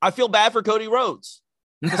I feel bad for Cody Rhodes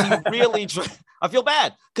because he really I feel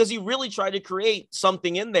bad because he really tried to create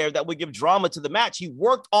something in there that would give drama to the match. He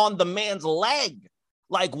worked on the man's leg.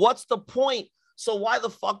 Like, what's the point? So why the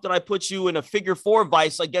fuck did I put you in a figure four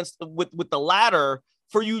vice against with the ladder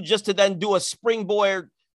for you just to then do a springboard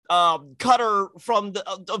cutter from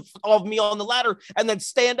of me on the ladder and then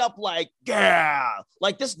stand up like, yeah,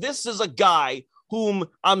 like this is a guy whom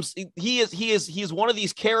he's one of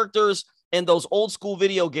these characters in those old school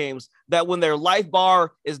video games that when their life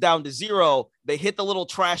bar is down to 0, they hit the little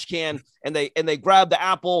trash can and they grab the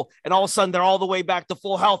apple and all of a sudden they're all the way back to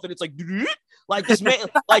full health and it's like this man,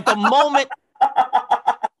 like the moment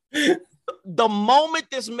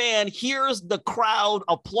this man hears the crowd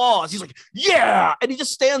applause, he's like, yeah, and he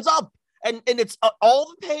just stands up and it's all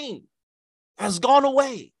the pain has gone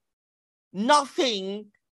away. Nothing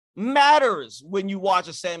matters when you watch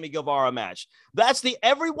a Sammy Guevara match.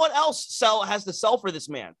 Everyone else has to sell for this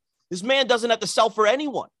man. This man doesn't have to sell for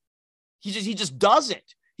anyone. He just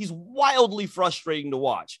doesn't. He's wildly frustrating to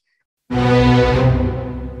watch.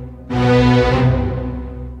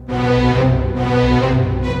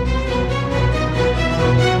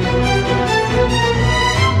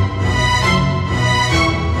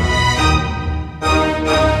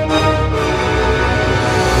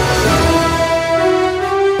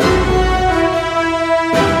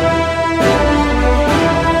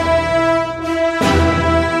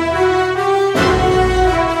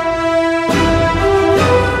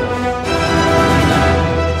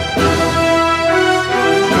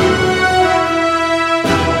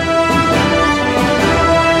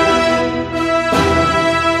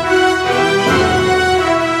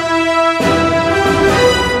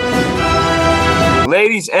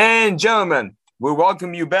 Ladies and gentlemen, we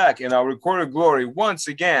welcome you back in our recorded glory once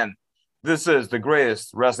again. This is the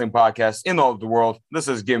greatest wrestling podcast in all of the world. This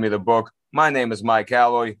is Give Me the Book. My name is Mike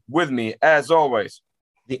Alloy. With me, as always,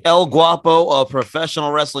 the El Guapo of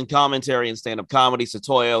professional wrestling commentary and stand-up comedy,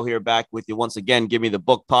 Satoyo, here back with you once again. Give Me the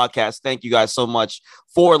Book podcast. Thank you guys so much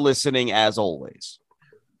for listening, as always.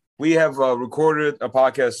 We have recorded a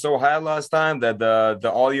podcast so high last time that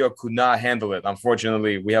the audio could not handle it.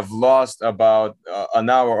 Unfortunately, we have lost about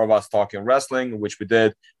an hour of us talking wrestling, which we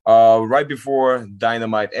did right before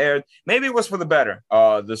Dynamite aired. Maybe it was for the better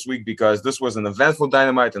this week because this was an eventful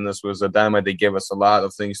Dynamite and this was a Dynamite that gave us a lot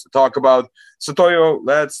of things to talk about. Satoyo,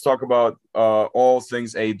 let's talk about all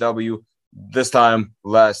things AEW. This time,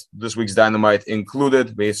 this week's Dynamite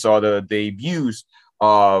included. We saw the debuts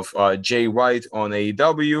of Jay White on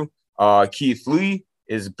AEW. Keith Lee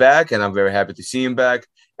is back, and I'm very happy to see him back.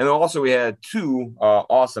 And also, we had two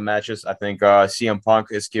awesome matches. I think CM Punk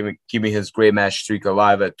is keeping his great match streak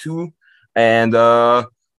alive at 2. And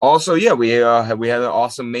also, yeah, we had an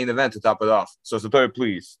awesome main event to top it off. So, Satoshi,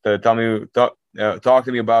 please talk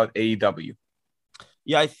to me about AEW.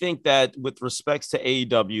 Yeah, I think that with respects to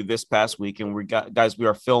AEW this past week, and we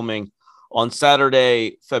are filming on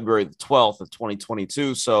Saturday, February the 12th of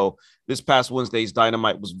 2022. So this past Wednesday's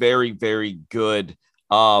Dynamite was very, very good,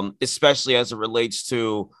 especially as it relates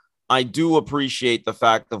to, I do appreciate the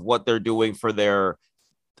fact of what they're doing for their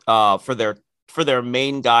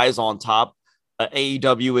main guys on top.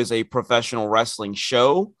 AEW is a professional wrestling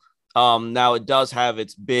show. Now it does have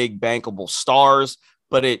its big bankable stars,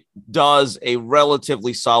 but it does a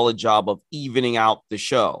relatively solid job of evening out the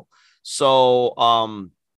show. So,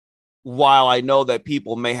 while I know that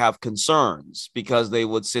people may have concerns because they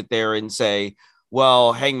would sit there and say,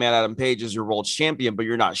 well, Hangman Adam Page is your world champion, but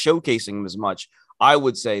you're not showcasing him as much, I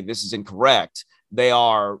would say this is incorrect. They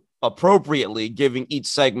are appropriately giving each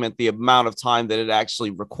segment the amount of time that it actually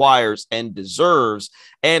requires and deserves,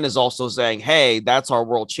 and is also saying, hey, that's our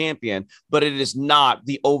world champion, but it is not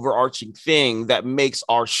the overarching thing that makes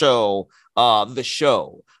our show the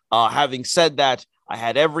show. Having said that, I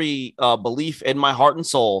had every belief in my heart and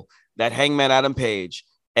soul that Hangman Adam Page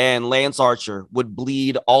and Lance Archer would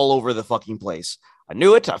bleed all over the fucking place. I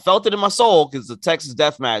knew it. I felt it in my soul because the Texas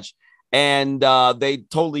Death Match, and they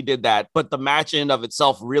totally did that. But the match in of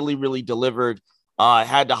itself really, really delivered. I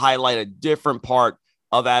had to highlight a different part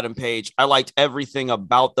of Adam Page. I liked everything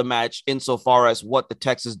about the match insofar as what the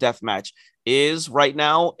Texas Death Match is right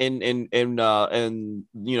now in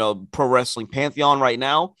pro wrestling pantheon right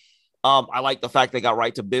now. I like the fact they got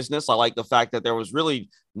right to business. I like the fact that there was really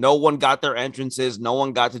no one got their entrances. No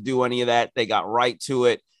one got to do any of that. They got right to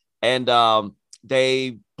it. And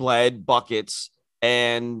they bled buckets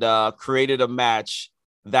and created a match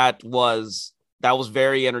that was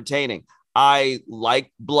very entertaining. I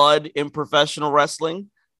like blood in professional wrestling.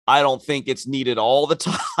 I don't think it's needed all the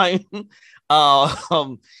time.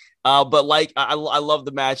 But like, I love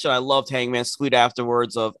the match, and I loved Hangman's tweet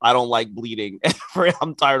afterwards of "I don't like bleeding.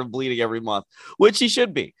 I'm tired of bleeding every month," which he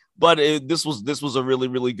should be. But this was a really,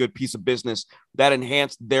 really good piece of business that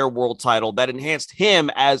enhanced their world title, that enhanced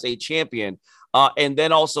him as a champion, and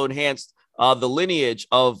then also enhanced the lineage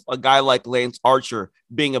of a guy like Lance Archer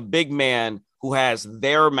being a big man who has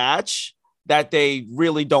their match that they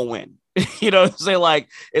really don't win. You know, say like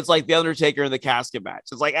it's like the Undertaker in the casket match.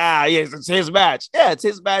 It's like, yes, it's his match. Yeah, it's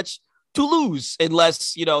his match to lose,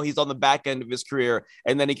 unless he's on the back end of his career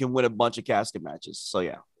and then he can win a bunch of casket matches. So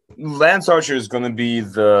yeah. Lance Archer is going to be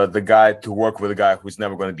the guy to work with a guy who's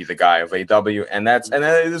never going to be the guy of AEW, and that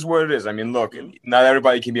is what it is. I mean, look, not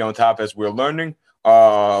everybody can be on top, as we're learning.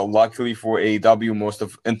 Luckily for AEW, most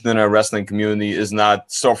of internet wrestling community is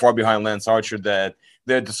not so far behind Lance Archer that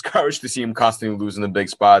they're discouraged to see him constantly losing the big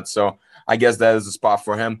spots. So I guess that is the spot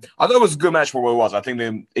for him. I thought it was a good match for what it was. I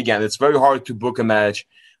think again, it's very hard to book a match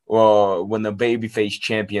when the babyface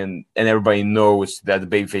champion and everybody knows that the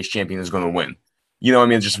babyface champion is going to win. You know what I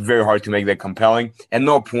mean? It's just very hard to make that compelling. And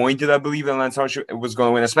no point did I believe that Lance Archer was going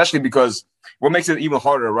to win, especially because what makes it even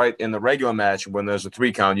harder, right? In the regular match, when there's a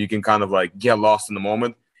 3 count, you can kind of like get lost in the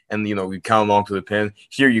moment and, you count along to the pin.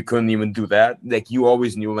 Here, you couldn't even do that. Like, you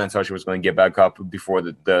always knew Lance Archer was going to get back up before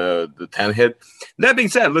the 10 hit. That being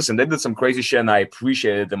said, listen, they did some crazy shit, and I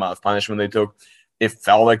appreciated the amount of punishment they took. It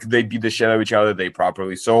felt like they beat the shit out of each other. They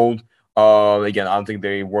properly sold. Again, I don't think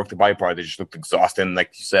they worked the body part. They just looked exhausted. And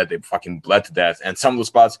like you said, they fucking bled to death. And some of the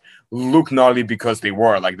spots look gnarly because they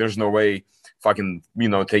were. Like, there's no way fucking,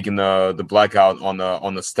 taking the blackout on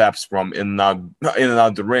the steps from in and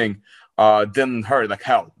out the ring didn't hurt like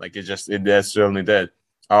hell. Like, it certainly did.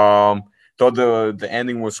 Thought the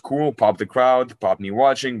ending was cool. Popped the crowd, popped me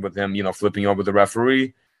watching with him, flipping over the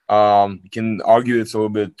referee. You can argue it's a little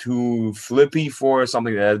bit too flippy for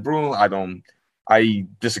something that is brutal. I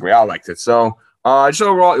disagree. I liked it. So, just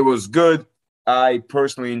overall, it was good. I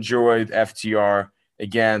personally enjoyed FTR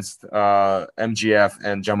against MGF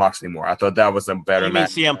and Jon Moxley more. I thought that was a better match.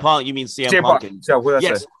 CM Punk? You mean CM Punk?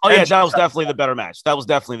 Yes. Oh, yeah, that was definitely the better match. That was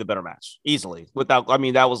definitely the better match, easily. That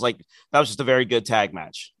was just a very good tag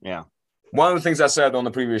match. Yeah. One of the things I said on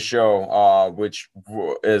the previous show, which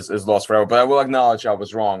is lost forever, but I will acknowledge I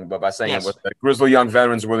was wrong. But by saying it was the Grizzly Young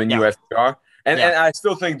Veterans were the new FTR. And I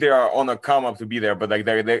still think they are on a come up to be there, but like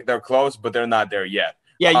they're close, but they're not there yet.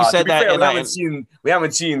 Yeah, you said that. Fair, we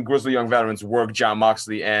haven't seen Grizzly Young Veterans work Jon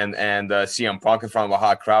Moxley and CM Punk in front of a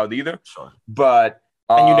hot crowd either. Sure. But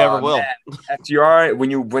and you never will. FTR,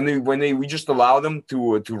 when we just allow them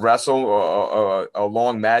to wrestle a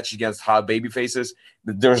long match against hot baby faces,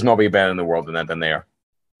 there's nobody better in the world than they are.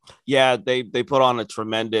 Yeah, they put on a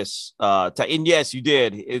tremendous and yes, you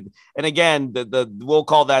did. And again, we'll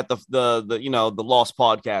call that the lost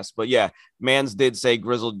podcast. But yeah, Mans did say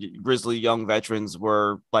Grizzly Young Veterans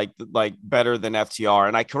were like better than FTR,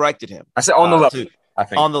 and I corrected him. I said on the level. I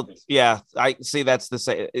think I see.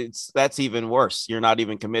 That's even worse. You're not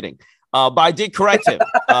even committing. But I did correct him.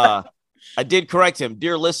 I did correct him,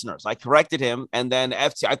 dear listeners. I corrected him, and then I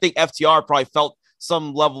think FTR probably felt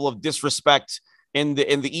some level of disrespect in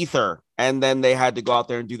the ether, and then they had to go out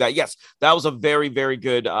there and do that. Yes, that was a very, very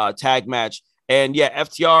good tag match. And yeah,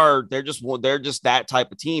 FTR, they're just that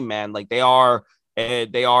type of team, man. Like, they are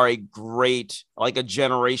a great, like a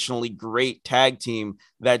generationally great tag team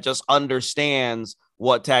that just understands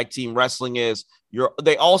what tag team wrestling is.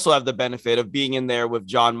 They also have the benefit of being in there with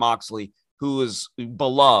Jon Moxley, who is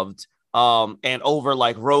beloved, and over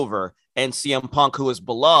like Rover, and CM Punk, who is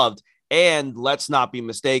beloved. And let's not be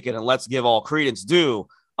mistaken, and let's give all credence due.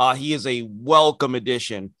 He is a welcome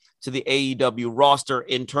addition to the AEW roster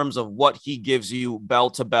in terms of what he gives you bell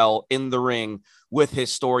to bell in the ring with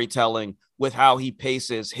his storytelling, with how he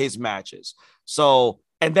paces his matches. So,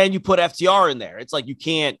 and then you put FTR in there. It's like you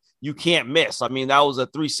can't miss. I mean, that was a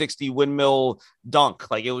 360 windmill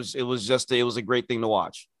dunk. Like, it was a great thing to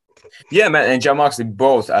watch. Yeah, man, and Jon Moxley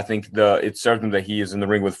both. I think it's certain that he is in the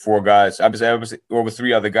ring with 4 guys. Obviously, over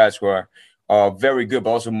 3 other guys who are very good,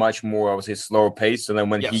 but also much more, I would say, slower pace. And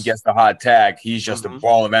then when he gets the hot tag, he's just a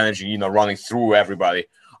ball of energy, running through everybody.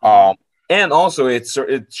 And also, it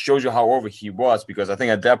shows you how over he was, because I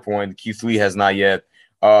think at that point, Keith Lee has not yet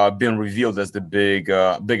been revealed as the big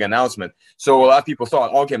announcement. So a lot of people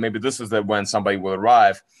thought, okay, maybe this is when somebody will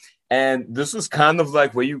arrive. And this is kind of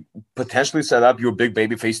like where you potentially set up your big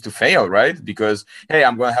baby face to fail, right? Because, hey,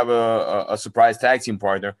 I'm going to have a surprise tag team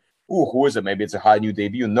partner. Ooh, who is it? Maybe it's a hot new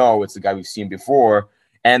debut. No, it's the guy we've seen before.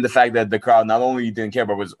 And the fact that the crowd not only didn't care,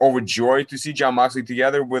 but was overjoyed to see Jon Moxley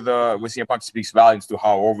together with CM Punk speaks volumes to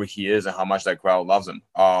how over he is and how much that crowd loves him.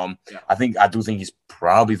 I do think he's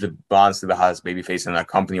probably honestly the hottest babyface in that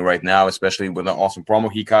company right now, especially with the awesome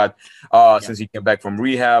promo he cut since he came back from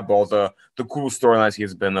rehab, all the cool storylines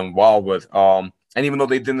he's been involved with. And even though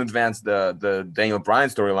they didn't advance the Daniel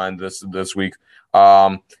Bryan storyline this week,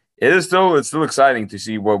 it's still exciting to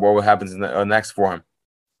see what happens next for him.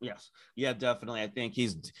 Yes. Yeah, definitely. I think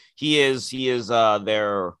he is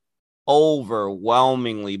their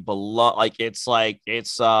overwhelmingly beloved.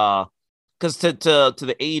 Because to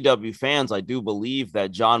the AEW fans, I do believe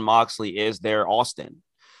that Jon Moxley is their Austin.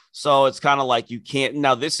 So it's kind of like you can't.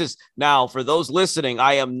 Now for those listening,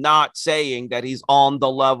 I am not saying that he's on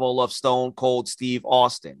the level of Stone Cold Steve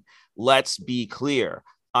Austin. Let's be clear.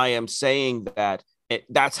 I am saying that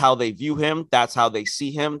that's how they view him. That's how they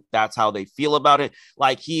see him. That's how they feel about it.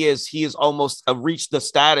 Like he is almost reached the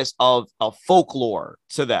status of a folklore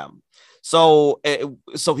to them. So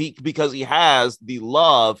because he has the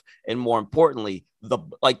love, and more importantly, the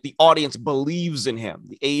audience believes in him.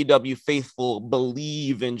 The AEW faithful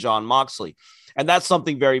believe in Jon Moxley. And that's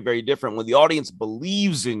something very, very different. When the audience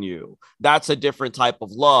believes in you, that's a different type of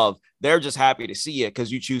love. They're just happy to see it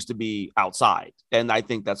because you choose to be outside. And I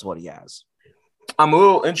think that's what he has. I'm a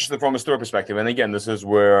little interested from a story perspective. And again, this is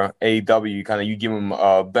where AEW you give them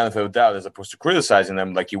a benefit of doubt as opposed to criticizing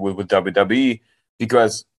them like you would with WWE.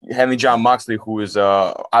 Because having Jon Moxley, who is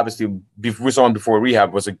obviously, we saw him before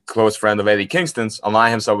rehab, was a close friend of Eddie Kingston's,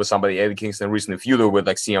 align himself with somebody Eddie Kingston recently feuded with,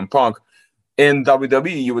 like CM Punk. In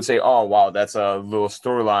WWE, you would say, oh, wow, that's a little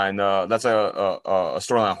storyline. That's a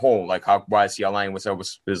storyline hole. Like, why is he aligning with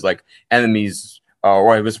his like enemies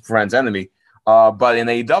or his friend's enemy? But in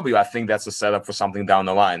AEW, I think that's a setup for something down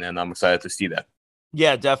the line, and I'm excited to see that.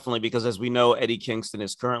 Yeah, definitely, because as we know, Eddie Kingston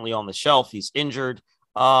is currently on the shelf. He's injured.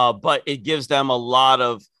 But it gives them a lot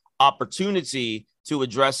of opportunity to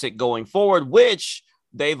address it going forward, which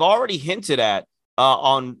they've already hinted at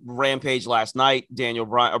on Rampage last night.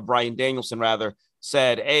 Bryan Danielson rather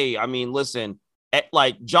said, hey, I mean, listen,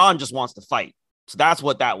 like Jon just wants to fight. So that's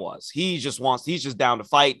what that was. He's just down to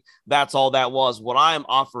fight. That's all that was. What I am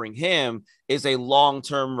offering him is a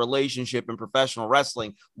long-term relationship in professional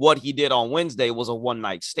wrestling. What he did on Wednesday was a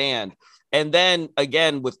one-night stand. And then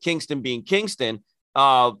again, with Kingston being Kingston,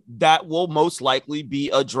 that will most likely be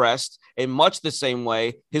addressed in much the same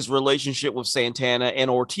way his relationship with Santana and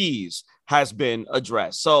Ortiz has been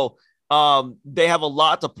addressed. So they have a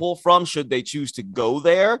lot to pull from should they choose to go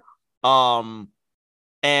there.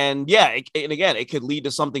 And yeah, it could lead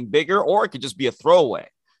to something bigger, or it could just be a throwaway,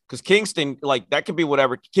 because Kingston, like, that could be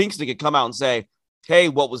whatever. Kingston could come out and say, hey,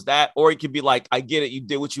 what was that? Or it could be like, I get it, you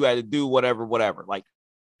did what you had to do, whatever. Like,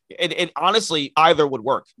 it honestly, either would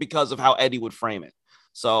work because of how Eddie would frame it.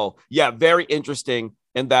 So yeah, very interesting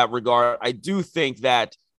in that regard. I do think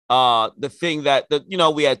that the thing that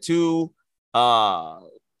we had two,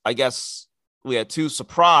 we had two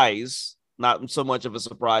surprise, not so much of a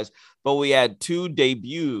surprise, but we had two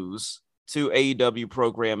debuts to AEW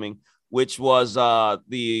programming, which was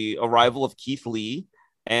the arrival of Keith Lee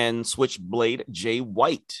and Switchblade Jay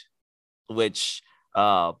White, which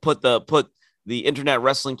put the internet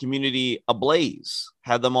wrestling community ablaze,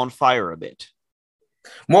 had them on fire a bit.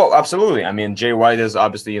 Well, absolutely. I mean, Jay White is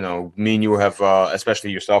obviously, me and you have, especially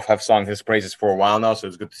yourself, have sung his praises for a while now. So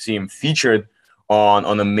it's good to see him featured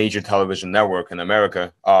on a major television network in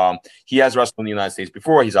America. He has wrestled in the United States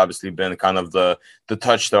before. He's obviously been kind of the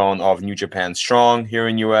touchstone of New Japan Strong here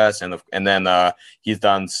in US, and then he's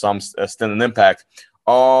done some stint in Impact.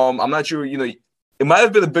 I'm not sure, it might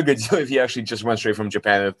have been a bigger deal if he actually just went straight from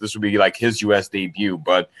Japan, if this would be like his US debut,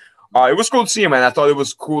 but it was cool to see him, and I thought it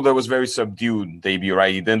was cool that it was very subdued debut,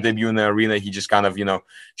 right? He didn't debut in the arena. He just kind of,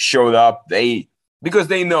 showed up. Because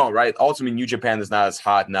they know, right? Ultimately, New Japan is not as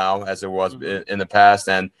hot now as it was in the past,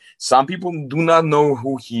 and some people do not know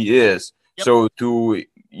who he is. Yep. So to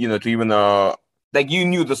even like, you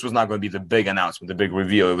knew this was not going to be the big announcement, the big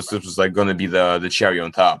reveal. This was like going to be the cherry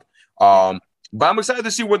on top. But I'm excited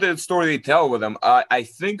to see what the story they tell with him.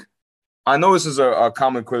 I know this is a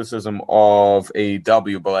common criticism of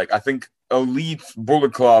AEW, but like, I think Elite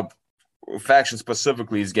Bullet Club faction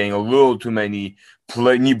specifically is getting a little too many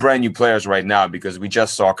brand new players right now, because we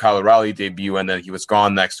just saw Kyle O'Reilly debut and then he was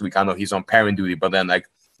gone next week. I know he's on parent duty, but then like,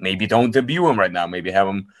 maybe don't debut him right now. Maybe have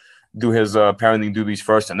him do his parenting duties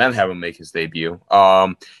first and then have him make his debut.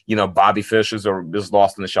 Bobby Fish is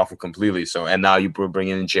lost in the shuffle completely. So, and now you bring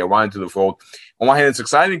in Jay White into the fold. On one hand, it's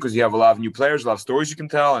exciting because you have a lot of new players, a lot of stories you can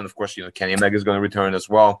tell, and of course, Kenny Omega is going to return as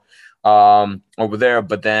well over there.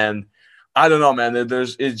 But then I don't know, man.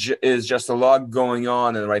 It's just a lot going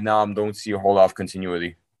on, and right now I don't see a whole lot of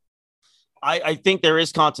continuity. I think there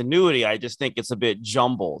is continuity. I just think it's a bit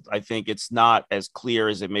jumbled. I think it's not as clear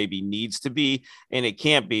as it maybe needs to be. And it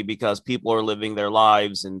can't be because people are living their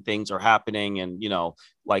lives and things are happening. And,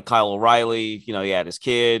 like Kyle O'Reilly, he had his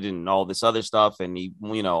kid and all this other stuff. And he,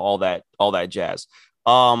 all that jazz.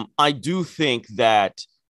 I do think that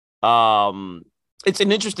it's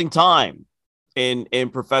an interesting time in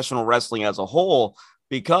professional wrestling as a whole,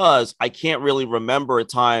 because I can't really remember a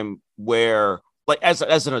time where, like as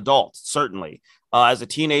an adult, certainly. As a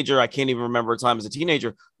teenager, I can't even remember a time as a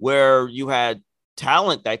teenager where you had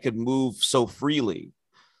talent that could move so freely.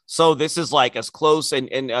 So this is like as close,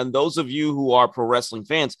 and those of you who are pro wrestling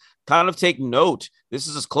fans, kind of take note. This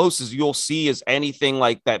is as close as you'll see as anything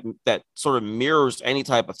like that sort of mirrors any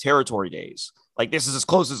type of territory days. Like this is as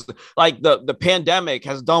close as like the pandemic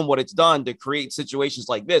has done what it's done to create situations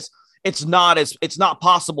like this. It's not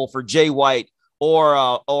possible for Jay White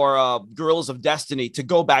or Guerrillas of Destiny to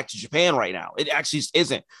go back to Japan right now. It actually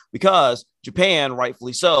isn't, because Japan,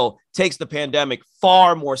 rightfully so, takes the pandemic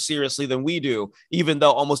far more seriously than we do, even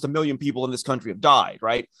though almost 1 million people in this country have died,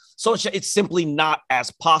 right? So it's simply not as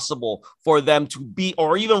possible for them to be,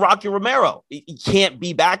 or even Rocky Romero. He can't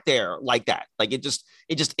be back there like that. Like it just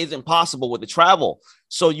isn't possible with the travel.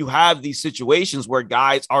 So you have these situations where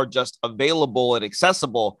guys are just available and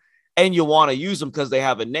accessible, and you want to use them because they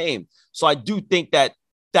have a name. So I do think that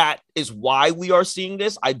is why we are seeing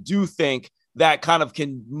this. I do think that kind of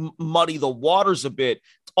can muddy the waters a bit.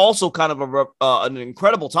 It's also kind of an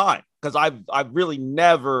incredible time, because I've really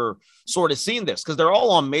never sort of seen this, because they're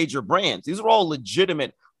all on major brands. These are all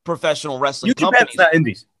legitimate professional wrestling companies. New Japan's not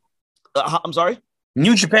indies. I'm sorry?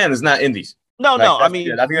 New Japan is not indies. No. I think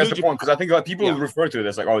that's the point, because I think people refer to it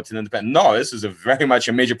as like, oh, it's an independent. No, this is very much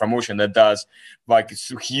a major promotion that does like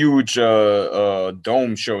huge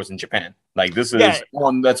dome shows in Japan. Like this is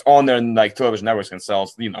that's on their like television networks and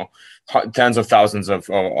sells, tens of thousands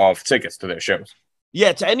of tickets to their shows.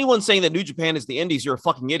 Yeah, to anyone saying that New Japan is the indies, you're a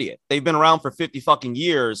fucking idiot. They've been around for 50 fucking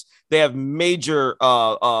years. They have major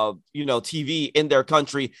TV in their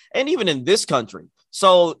country and even in this country.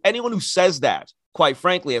 So anyone who says that, quite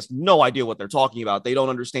frankly, has no idea what they're talking about. They don't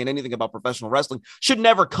understand anything about professional wrestling, should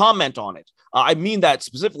never comment on it. I mean that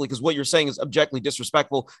specifically because what you're saying is objectively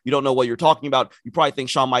disrespectful. You don't know what you're talking about. You probably think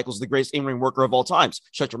Shawn Michaels is the greatest in-ring worker of all times.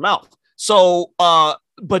 Shut your mouth. So,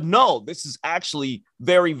 but no, this is actually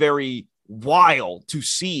very, very wild to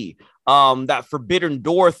see that Forbidden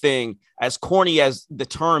Door thing, as corny as the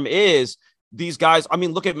term is. These guys, I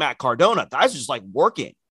mean, look at Matt Cardona. Guys are just like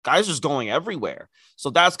working. Guys are just going everywhere. So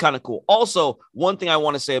that's kind of cool. Also, one thing I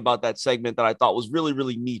want to say about that segment that I thought was really,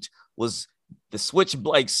 really neat was the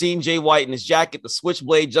switchblade, seeing Jay White in his jacket, the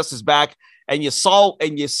switchblade just his back. And you saw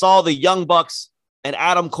the Young Bucks and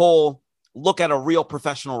Adam Cole look at a real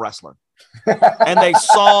professional wrestler. And they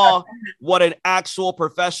saw what an actual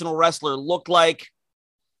professional wrestler looked like.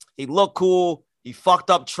 He looked cool. He fucked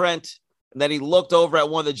up Trent. And then he looked over at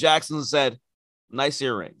one of the Jacksons and said, nice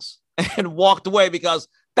earrings, and walked away, because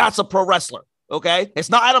that's a pro wrestler, okay? It's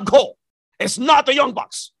not Adam Cole. It's not the Young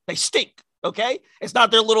Bucks. They stink, okay? It's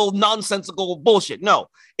not their little nonsensical bullshit. No,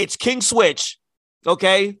 it's King Switch,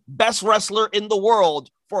 okay? Best wrestler in the world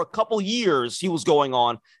for a couple years he was going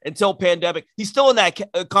on until pandemic. He's still in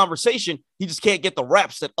that conversation. He just can't get the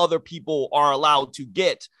reps that other people are allowed to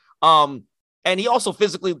get. And he also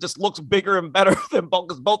physically just looks bigger and better than both,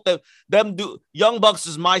 because both them do. Young Bucks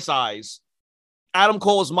is my size. Adam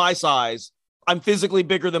Cole is my size. I'm physically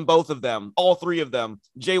bigger than both of them, all three of them.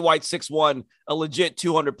 Jay White, 6'1", a legit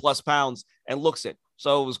 200 plus pounds, and looks it.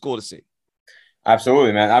 So it was cool to see.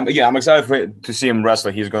 Absolutely, man. I'm excited to see him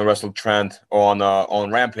wrestle. He's going to wrestle Trent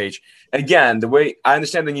on Rampage. And again, the way I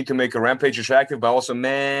understand, they need to make a Rampage attractive, but also,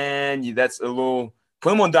 man, that's a little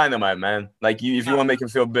put him on Dynamite, man. Like if you want to make him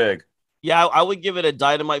feel big. Yeah, I would give it a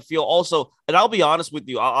Dynamite feel. Also, and I'll be honest with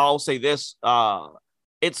you, I'll say this: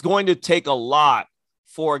 it's going to take a lot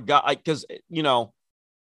for a guy, because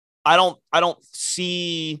I don't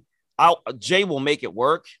see Jay will make it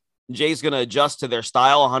work. Jay's going to adjust to their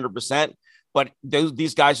style 100%. But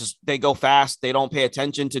these guys they go fast. They don't pay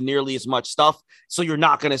attention to nearly as much stuff. So you're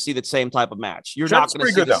not going to see the same type of match. You're Trent's not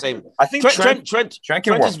going to see the same. I think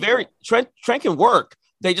Trent can work.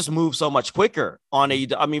 They just move so much quicker on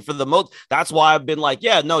AEW. I mean, for the most, that's why I've been like,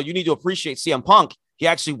 yeah, no, you need to appreciate CM Punk. He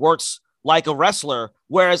actually works like a wrestler,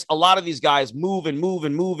 whereas a lot of these guys move and move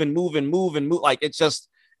and move and move and move and move. Like it's just,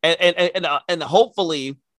 and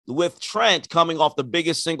hopefully with Trent coming off the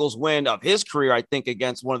biggest singles win of his career, I think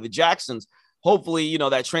against one of the Jacksons, hopefully,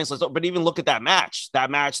 that translates. But even look at that match,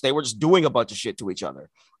 they were just doing a bunch of shit to each other.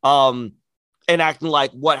 and acting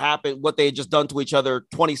like what happened, what they had just done to each other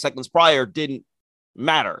 20 seconds prior didn't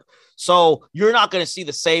matter. So you're not going to see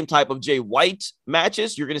the same type of Jay White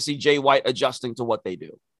matches. You're going to see Jay White adjusting to what they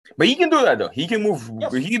do. But he can do that, though. He can move.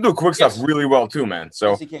 Yes. He can do quick stuff really well, too, man.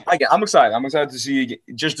 So, yes, I'm excited. I'm excited to see,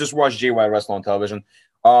 just watch Jay White wrestle on television.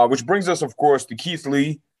 Which brings us, of course, to Keith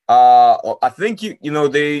Lee. I think,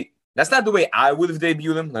 that's not the way I would have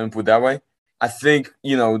debuted him. Let me put it that way. I think,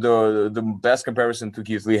 the best comparison to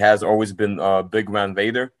Keith Lee has always been Big Man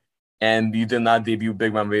Vader. And you did not debut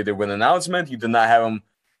Big Man Vader with an announcement. You did not have him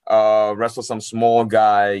wrestle some small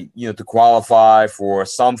guy, to qualify for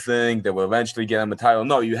something that will eventually get him a title.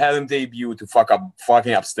 No, you had him debut to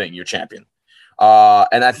fucking up Sting, your champion.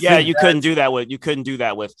 And I think you couldn't do that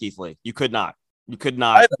with Keith Lee. You could not. You could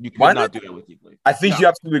not do that with Keith Lee. I think you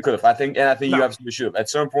absolutely could have. I think you absolutely should have. At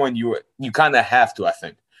some point, you kind of have to. I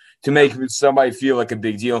think to make somebody feel like a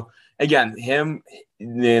big deal. Again, him,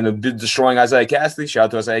 destroying Isaiah Cassidy. Shout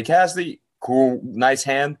out to Isaiah Cassidy. Cool, nice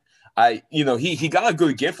hand. He got a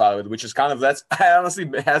good gift out of it, which is honestly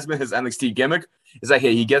has been his NXT gimmick. It's like,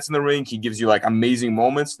 hey, he gets in the ring, he gives you like amazing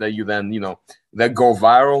moments that you then, that go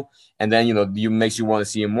viral, and then you makes you want to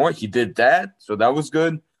see him more. He did that, so that was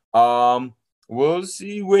good. We'll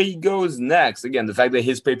see where he goes next. Again, the fact that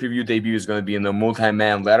his pay-per-view debut is going to be in a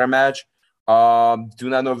multi-man ladder match. Do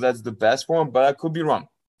not know if that's the best for him, but I could be wrong.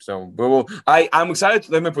 So, but I'm excited.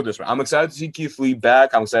 Let me put it this way. I'm excited to see Keith Lee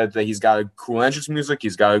back. I'm excited that he's got a cool entrance music.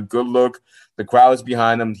 He's got a good look. The crowd is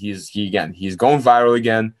behind him. He's going viral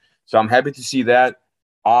again. So I'm happy to see that.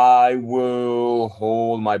 I will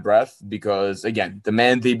hold my breath because, again, the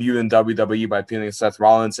man debuted in WWE by pinning Seth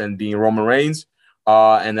Rollins and being Roman Reigns,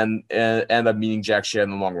 and then end up meeting Jack Shea in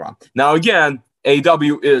the long run. Now, again,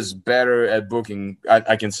 AEW is better at booking,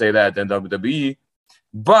 I can say that, than WWE,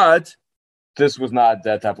 but this was not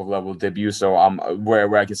that type of level of debut, so I'm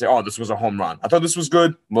where I can say, oh, this was a home run. I thought this was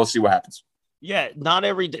good. We'll see what happens. Yeah, not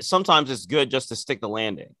every day. Sometimes it's good just to stick the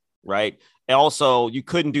landing, right? And also, you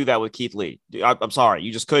couldn't do that with Keith Lee. I'm sorry,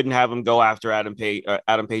 you just couldn't have him go after Adam Page.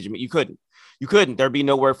 You couldn't. There'd be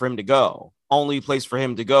nowhere for him to go. Only place for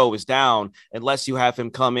him to go is down, unless you have him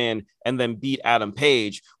come in and then beat Adam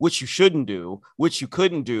Page, which you shouldn't do, which you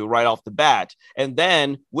couldn't do right off the bat. And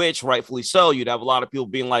then, which rightfully so, you'd have a lot of people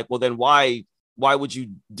being like, well, then why would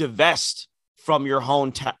you divest from your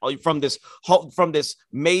from this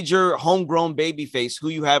major homegrown babyface who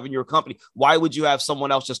you have in your company? Why would you have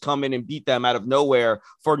someone else just come in and beat them out of nowhere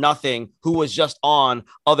for nothing, who was just on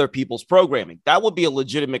other people's programming? That would be a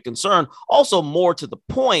legitimate concern. Also, more to the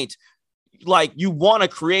point, like, you want to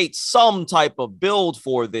create some type of build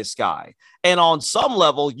for this guy. And on some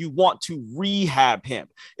level, you want to rehab him.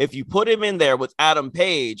 If you put him in there with Adam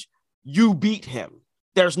Page, you beat him.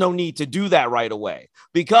 There's no need to do that right away,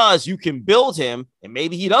 because you can build him and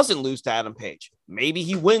maybe he doesn't lose to Adam Page. Maybe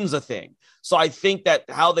he wins a thing. So I think that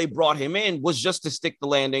how they brought him in was just to stick the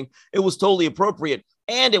landing. It was totally appropriate.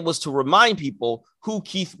 And it was to remind people who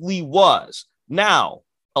Keith Lee was. Now,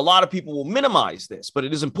 a lot of people will minimize this, but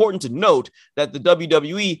it is important to note that the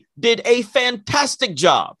WWE did a fantastic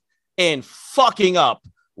job in fucking up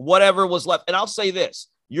whatever was left. And I'll say this,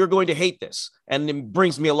 you're going to hate this, and it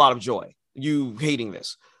brings me a lot of joy, you hating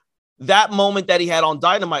this. That moment that he had on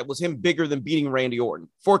Dynamite was him bigger than beating Randy Orton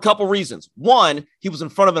for a couple reasons. One, he was in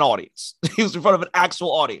front of an audience. He was in front of an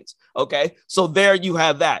actual audience. Okay. So there you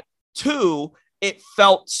have that. Two, it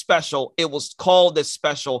felt special. It was called as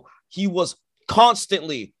special. He was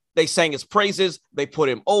constantly, they sang his praises. They put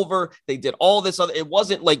him over. They did all this other. It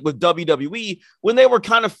wasn't like with WWE when they were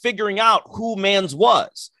kind of figuring out who Mans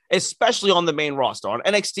was, especially on the main roster. On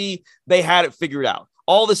NXT, they had it figured out.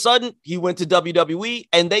 All of a sudden, he went to WWE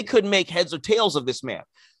and they couldn't make heads or tails of this man.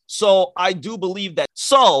 So I do believe that.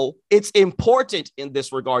 So it's important in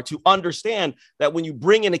this regard to understand that when you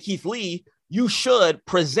bring in a Keith Lee, you should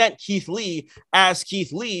present Keith Lee as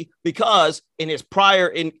Keith Lee, because in his prior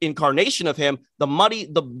incarnation of him,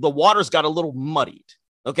 the waters got a little muddied.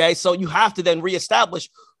 Okay, so you have to then reestablish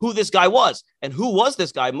who this guy was. And who was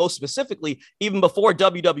this guy most specifically, even before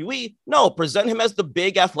WWE? No, present him as the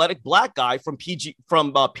big athletic black guy from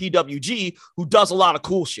PWG who does a lot of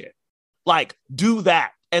cool shit. Like, do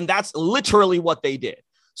that. And that's literally what they did.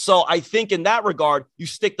 So I think in that regard, you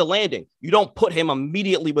stick the landing. You don't put him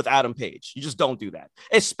immediately with Adam Page. You just don't do that,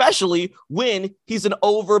 especially when he's an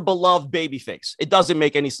over-beloved babyface. It doesn't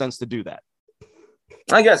make any sense to do that.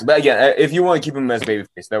 I guess, but again, if you want to keep him as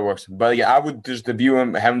babyface, that works. But again, I would just debut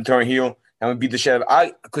him, have him turn heel, and beat the shit out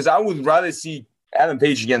of because I would rather see Adam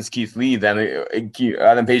Page against Keith Lee than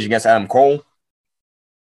Adam Page against Adam Cole.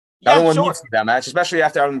 Yeah, I don't want to see that match, especially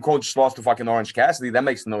after Adam Cole just lost to fucking Orange Cassidy. That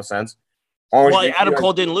makes no sense. Orange, Well, Adam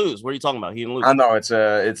Cole didn't lose. What are you talking about? He didn't lose. I know it's,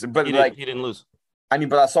 but he like didn't lose. I mean,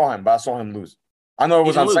 but I saw him lose. I know it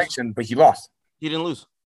was unsanctioned, but he lost. He didn't lose.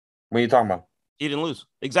 What are you talking about? He didn't lose.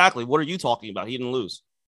 Exactly. What are you talking about? He didn't lose.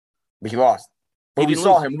 But he lost. But we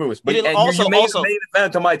saw him lose. But and you made the main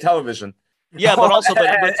event on my television. Yeah, but also,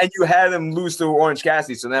 and you had him lose to Orange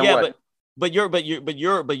Cassidy. So then what? But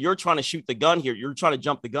you're trying to shoot the gun here. You're trying to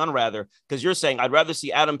jump the gun rather, because you're saying I'd rather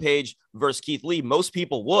see Adam Page versus Keith Lee. Most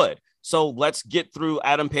people would. So let's get through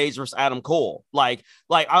Adam Page versus Adam Cole.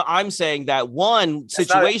 I'm saying that one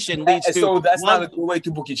situation leads to. So that's not a good way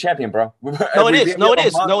to book your champion, bro. No, it is. No, it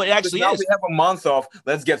is. No, it actually is. We have a month off.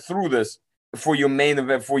 Let's get through this for your main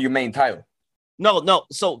event, for your main title. No.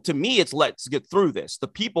 So to me, it's let's get through this. The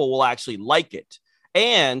people will actually like it.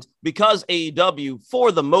 And because AEW,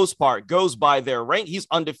 for the most part, goes by their rank, he's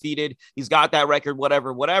undefeated. He's got that record,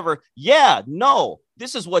 whatever. Yeah, no,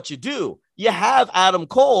 this is what you do. You have Adam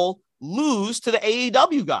Cole lose to the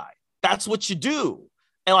AEW guy. That's what you do.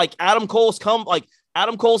 And Adam Cole's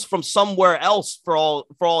from somewhere else for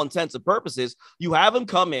all intents and purposes. You have him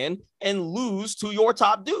come in and lose to your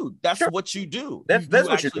top dude. That's what you do. That's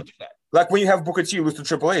what you do. Like when you have Booker T lose to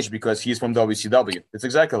Triple H because he's from WCW. It's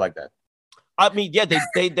exactly like that. I mean, yeah,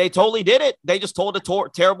 they totally did it. They just told a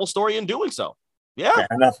terrible story in doing so. Yeah,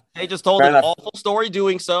 they just told an awful story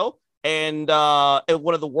doing so, and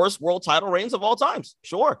one of the worst world title reigns of all times.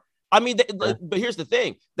 Sure. I mean, but here's the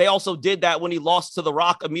thing. They also did that when he lost to The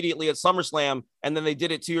Rock immediately at SummerSlam, and then they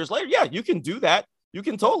did it 2 years later. Yeah, you can do that. You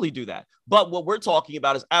can totally do that. But what we're talking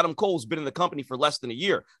about is Adam Cole's been in the company for less than a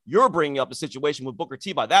year. You're bringing up a situation with Booker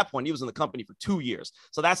T. By that point, he was in the company for 2 years.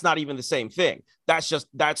 So that's not even the same thing.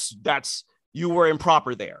 That's you were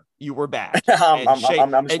improper there. You were bad. I'm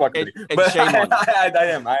just fucking with you. But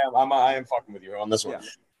I am fucking with you on this one. Yeah.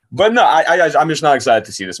 But no, I'm just not excited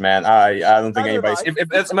to see this, man. I don't think anybody's. If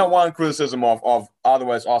that's meant one criticism of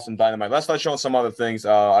otherwise awesome Dynamite, let's touch on some other things.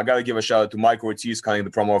 I got to give a shout out to Mike Ortiz cutting the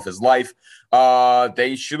promo of his life.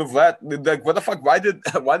 They should have what the fuck? Why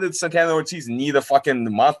did Santana Ortiz need a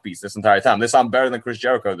fucking mouthpiece this entire time? They sound better than Chris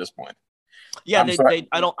Jericho at this point. Yeah,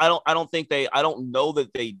 I don't know that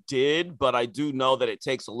they did, but I do know that it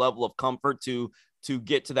takes a level of comfort to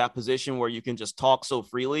get to that position where you can just talk so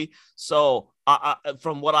freely. So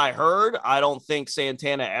from what I heard, I don't think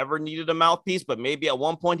Santana ever needed a mouthpiece, but maybe at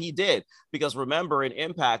one point he did, because remember in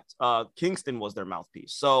Impact, Kingston was their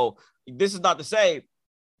mouthpiece. So this is not to say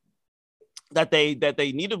that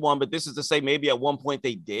they needed one, but this is to say maybe at one point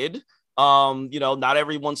they did. Not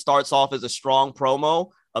everyone starts off as a strong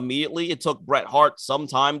promo immediately. It took Bret Hart some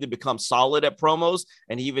time to become solid at promos.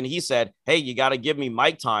 And even he said, hey, you got to give me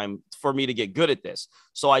mic time for me to get good at this.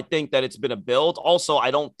 So I think that it's been a build. Also, I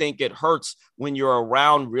don't think it hurts when you're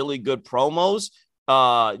around really good promos.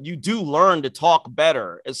 You do learn to talk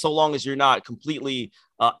better, as so long as you're not completely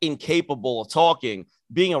incapable of talking.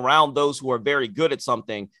 Being around those who are very good at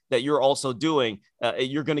something that you're also doing,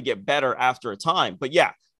 you're going to get better after a time. But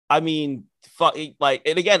yeah, I mean,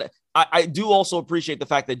 and again, I do also appreciate the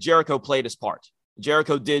fact that Jericho played his part.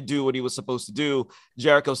 Jericho did do what he was supposed to do.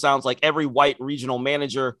 Jericho sounds like every white regional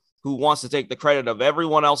manager who wants to take the credit of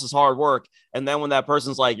everyone else's hard work. And then when that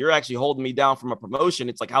person's like, you're actually holding me down from a promotion,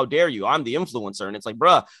 it's like, how dare you? I'm the influencer. And it's like,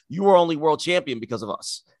 bruh, you were only world champion because of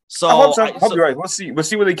us. So I hope you're right. We'll see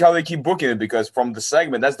how they keep booking it, because from the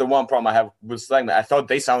segment, that's the one problem I have with the segment. I thought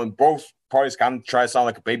they sounded, both parties kind of try to sound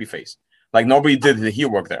like a babyface. Like nobody did the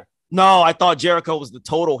heel work there. No, I thought Jericho was the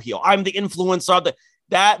total heel. I'm the influencer.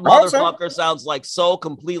 That motherfucker sounds like so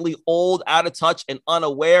completely old, out of touch, and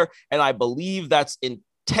unaware. And I believe that's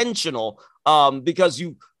intentional, because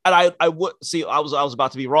I would see. I was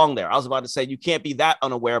about to be wrong there. I was about to say you can't be that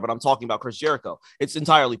unaware, but I'm talking about Chris Jericho. It's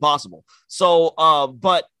entirely possible. So,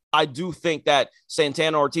 but I do think that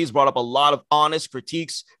Santana Ortiz brought up a lot of honest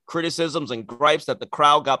criticisms, and gripes that the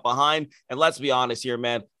crowd got behind. And let's be honest here,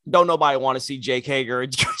 man. Don't nobody want to see Jake Hager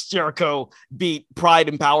and Chris Jericho beat Pride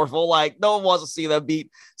and Powerful. Like, no one wants to see them beat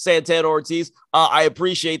Santana Ortiz. I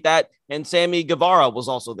appreciate that. And Sammy Guevara was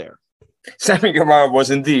also there. Sammy Guevara was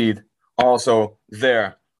indeed also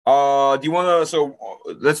there. Do you want to? So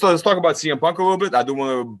let's talk about CM Punk a little bit. I do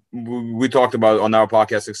want to. We talked about it on our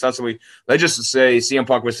podcast extensively. Let's just say CM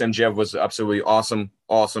Punk versus MJF was absolutely awesome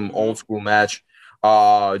old school match.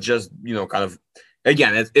 Just kind of.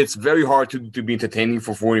 Again, it's very hard to be entertaining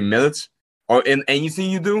for 40 minutes or in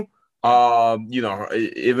anything you do.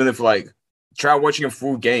 Even if try watching a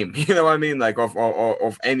full game, you know what I mean? Like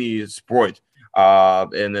of any sport.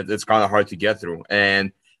 And it's kind of hard to get through.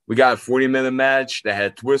 And we got a 40-minute match that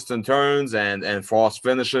had twists and turns and false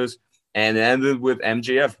finishes. And it ended with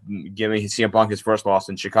MJF giving CM Punk his first loss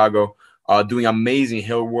in Chicago, doing amazing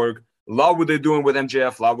heel work. Love what they're doing with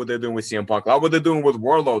MJF. Love what they're doing with CM Punk. Love what they're doing with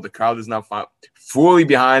Wardlow. The crowd is now fully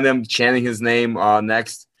behind him, chanting his name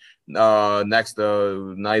next night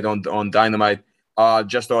on Dynamite.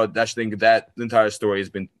 Just thought I think that entire story has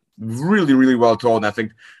been really, really well told. And I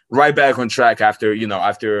think right back on track after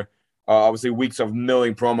obviously weeks of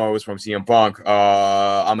milling promos from CM Punk.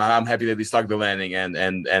 I'm happy that he stuck the landing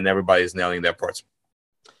and everybody's nailing their parts.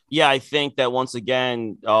 Yeah, I think that once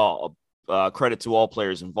again, credit to all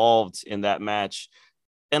players involved in that match.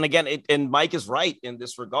 And again, and Mike is right in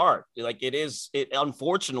this regard. Like it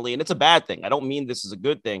unfortunately, and it's a bad thing. I don't mean this is a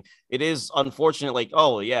good thing. It is unfortunate. Like,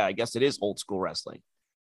 oh yeah, I guess it is old school wrestling.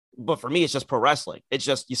 But for me, it's just pro wrestling. It's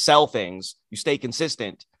just you sell things, you stay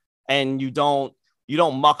consistent, and you don't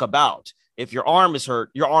muck about. If your arm is hurt,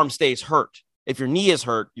 your arm stays hurt. If your knee is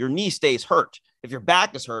hurt, your knee stays hurt. If your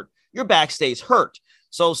back is hurt, your back stays hurt.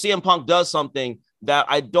 So CM Punk does something that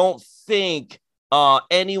I don't think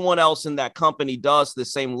anyone else in that company does to the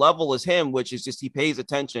same level as him, which is just he pays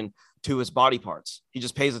attention to his body parts. He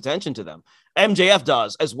just pays attention to them. MJF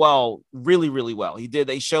does as well, really, really well.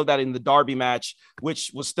 They showed that in the Darby match,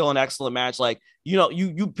 which was still an excellent match. Like,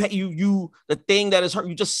 the thing that is hurt,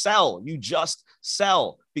 you just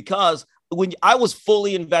sell because when I was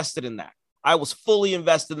fully invested in that. I was fully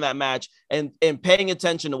invested in that match and paying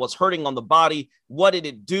attention to what's hurting on the body. What did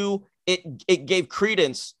it do? It gave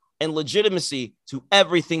credence and legitimacy to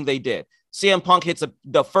everything they did. CM Punk hits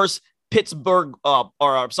the first Pittsburgh,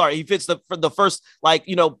 he fits the first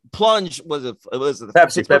plunge. Was it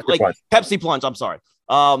Pepsi plunge? I'm sorry,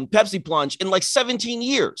 Pepsi plunge in like 17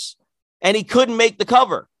 years, and he couldn't make the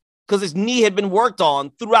cover because his knee had been worked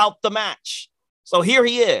on throughout the match. So here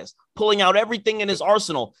he is, pulling out everything in his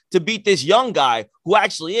arsenal to beat this young guy who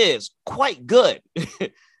actually is quite good.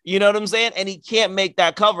 You know what I'm saying? And he can't make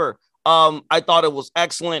that cover. I thought it was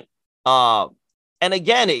excellent. And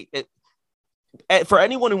again, for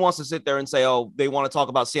anyone who wants to sit there and say, oh, they want to talk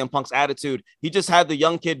about CM Punk's attitude, he just had the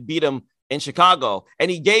young kid beat him in Chicago, and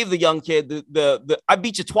he gave the young kid the I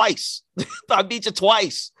beat you twice. I beat you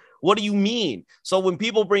twice. What do you mean? So when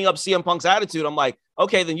people bring up CM Punk's attitude, I'm like,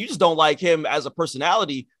 okay, then you just don't like him as a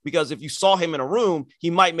personality, because if you saw him in a room,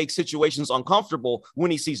 he might make situations uncomfortable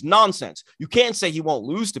when he sees nonsense. You can't say he won't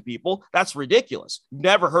lose to people. That's ridiculous.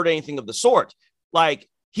 Never heard anything of the sort. Like,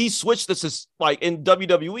 he switched this, like in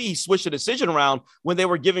WWE, he switched the decision around when they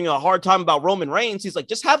were giving a hard time about Roman Reigns. He's like,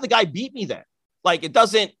 just have the guy beat me then. Like,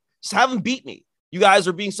 just have him beat me. You guys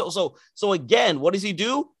are being so again, what does he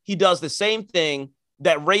do? He does the same thing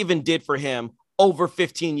that Raven did for him over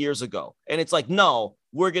 15 years ago. And it's like, no,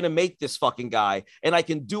 we're going to make this fucking guy, and I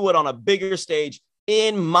can do it on a bigger stage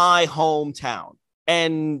in my hometown.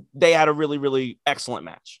 And they had a really, really excellent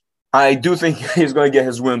match. I do think he's going to get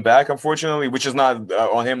his win back, unfortunately, which is not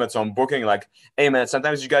on him. It's on booking. Like, hey, man,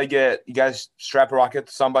 sometimes you got to strap a rocket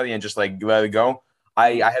to somebody and just like let it go.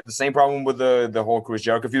 I had the same problem with the whole Chris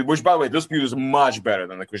Jericho feud, which, by the way, this feud is much better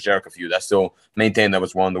than the Chris Jericho feud. I still maintain that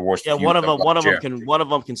was one of the worst. Yeah, one of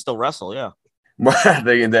them can still wrestle. Yeah.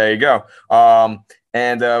 there you go. But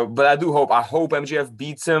I hope MJF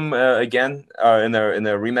beats him again in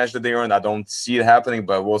the rematch that they earned. I don't see it happening,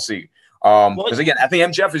 but we'll see. Because again, I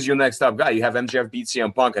think MJF is your next up guy. You have MJF beat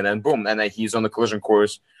CM Punk, and then boom, and then he's on the collision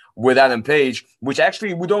course with Adam Page, which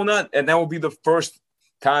actually we don't know, and that will be the first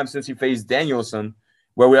time since he faced Danielson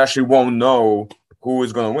where we actually won't know who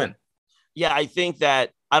is going to win. Yeah, I think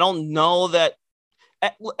that I don't know that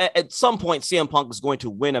at some point CM Punk is going to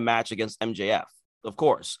win a match against MJF. Of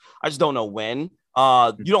course, I just don't know when.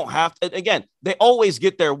 You don't have to. Again, they always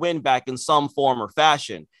get their win back in some form or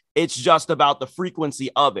fashion. It's just about the frequency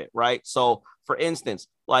of it, right? So, for instance,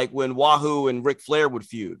 like when Wahoo and Ric Flair would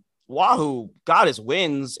feud, Wahoo got his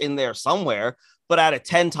wins in there somewhere, but out of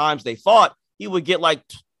 10 times they fought, he would get like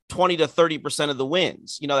 20 to 30% of the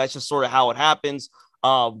wins. You know, that's just sort of how it happens.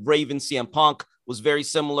 Raven CM Punk was very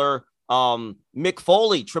similar. Mick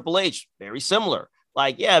Foley, Triple H, very similar.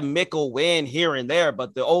 Like, yeah, Mick will win here and there,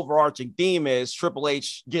 but the overarching theme is Triple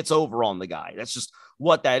H gets over on the guy. That's just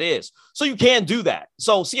what that is. So you can't do that.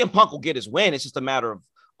 So CM Punk will get his win. It's just a matter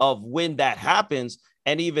of when that happens.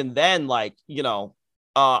 And even then, like, you know,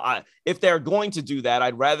 if they're going to do that,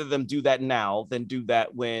 I'd rather them do that now than do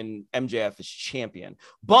that when MJF is champion.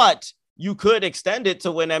 But you could extend it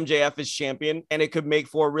to when MJF is champion, and it could make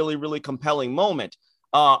for a really, really compelling moment.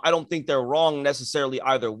 I don't think they're wrong necessarily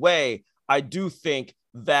either way. I do think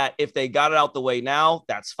that if they got it out the way now,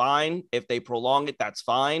 that's fine. If they prolong it, that's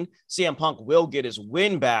fine. CM Punk will get his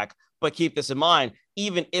win back, but keep this in mind,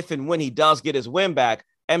 even if and when he does get his win back,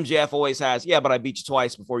 MJF always has, yeah, but I beat you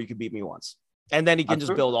twice before you could beat me once. And then he can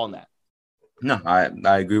just build on that. No,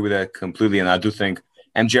 I agree with that completely. And I do think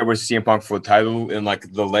MJF versus CM Punk for the title in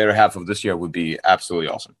like the later half of this year would be absolutely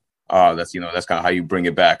awesome. That's that's kind of how you bring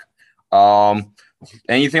it back.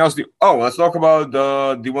 Anything else? Let's talk about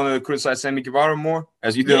do you want to criticize Sammy Guevara more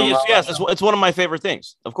as you did? Yes, it's one of my favorite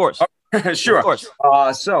things, of course. Sure. Of course.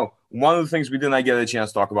 So one of the things we did not get a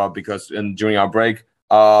chance to talk about because during our break,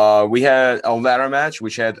 we had a ladder match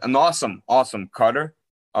which had an awesome cutter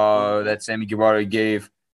that Sammy Guevara gave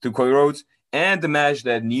to Cody Rhodes, and the match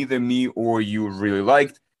that neither me or you really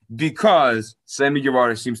liked because Sammy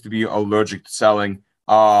Guevara seems to be allergic to selling.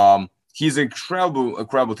 He's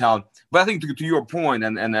incredible talent. But I think to your point,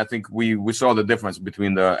 and I think we saw the difference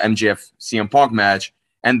between the MJF CM Punk match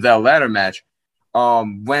and the ladder match.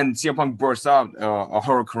 When CM Punk bursts out a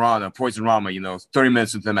Hurricane, a Poison Rama, 30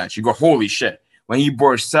 minutes into the match, you go, holy shit. When he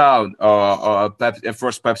bursts out a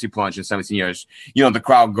first Pepsi plunge in 17 years, the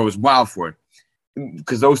crowd goes wild for it.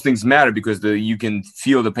 Because those things matter because you can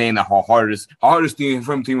feel the pain, how hard it is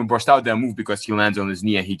for him to even burst out that move because he lands on his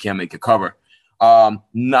knee and he can't make a cover.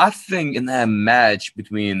 Nothing in that match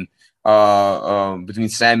between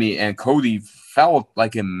Sammy and Cody felt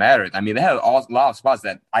like it mattered. I mean, they had a lot of spots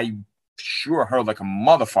that I sure hurt like a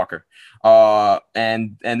motherfucker.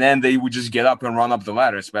 And then they would just get up and run up the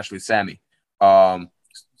ladder, especially Sammy. So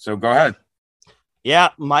go ahead. Yeah,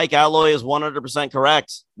 Mike Alloy is 100%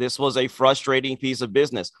 correct. This was a frustrating piece of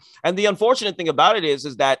business. And the unfortunate thing about it is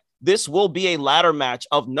that this will be a ladder match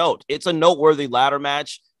of note. It's a noteworthy ladder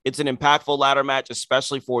match. It's an impactful ladder match,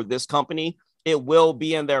 especially for this company. It will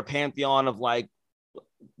be in their pantheon of like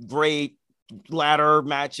great ladder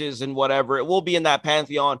matches and whatever. It will be in that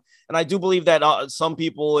pantheon. And I do believe that some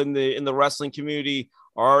people in the wrestling community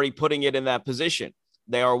are already putting it in that position.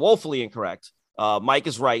 They are woefully incorrect. Mike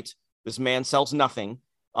is right. This man sells nothing.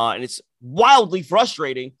 And it's wildly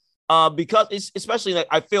frustrating because it's especially like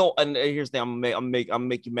I feel, and here's the thing, I'm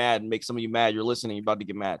make you mad and make some of you mad. You're listening, you're about to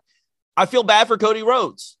get mad. I feel bad for Cody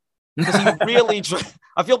Rhodes because he really,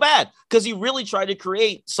 I feel bad because he really tried to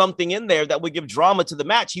create something in there that would give drama to the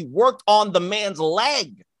match. He worked on the man's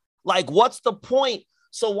leg. Like, what's the point?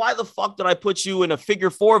 So why the fuck did I put you in a figure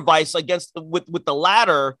four vice with the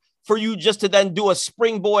ladder for you just to then do a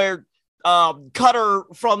springboard cutter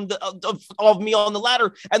from of me on the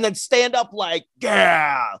ladder and then stand up like,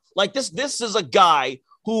 yeah, like this is a guy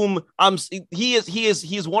whom he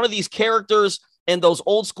is one of these characters in those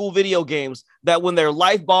old school video games that when their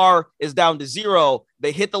life bar is down to 0,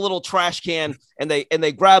 they hit the little trash can and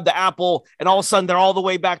they grab the apple and all of a sudden they're all the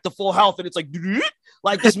way back to full health and it's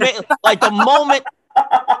like this man, like the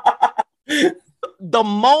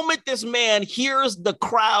moment this man hears the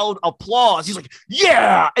crowd applause, he's like,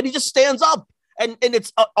 yeah, and he just stands up and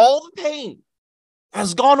it's all the pain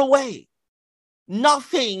has gone away.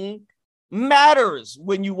 Nothing matters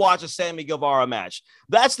when you watch a Sammy Guevara match.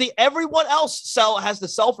 Everyone else has to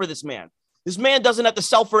sell for this man. This man doesn't have to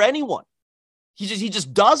sell for anyone. He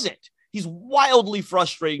just doesn't. He's wildly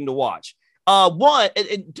frustrating to watch. And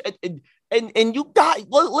you guys,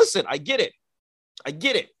 listen, I get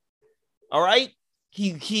it. All right.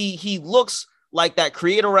 He looks like that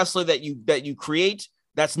creator wrestler that you create.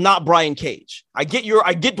 That's not Brian Cage. I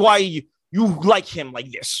get why you like him like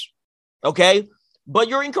this. Okay. But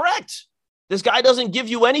you're incorrect. This guy doesn't give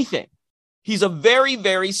you anything. He's a very,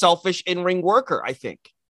 very selfish in-ring worker, I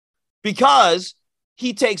think, because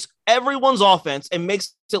he takes everyone's offense and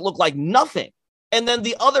makes it look like nothing. And then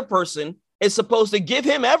the other person is supposed to give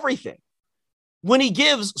him everything when he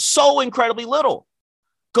gives so incredibly little.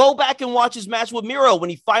 Go back and watch his match with Miro when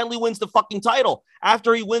he finally wins the fucking title.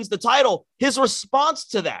 After he wins the title, his response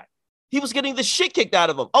to that, he was getting the shit kicked out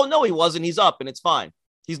of him. Oh, no, he wasn't. He's up and it's fine.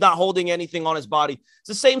 He's not holding anything on his body. It's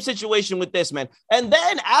the same situation with this, man. And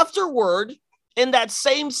then afterward, in that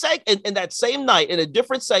same night, in a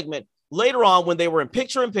different segment, later on when they were in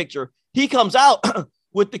picture, he comes out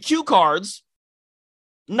with the cue cards,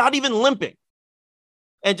 not even limping,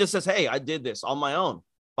 and just says, hey, I did this on my own,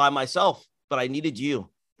 by myself, but I needed you,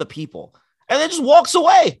 the people. And then just walks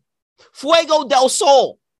away. Fuego del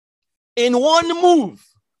Sol, in one move,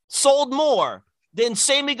 sold more than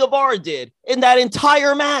Sammy Guevara did in that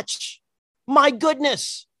entire match. My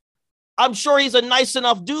goodness. I'm sure he's a nice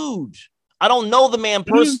enough dude. I don't know the man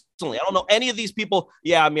personally. I don't know any of these people.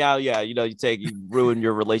 Yeah, I mean, yeah, you ruin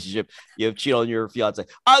your relationship. You cheat on your fiance.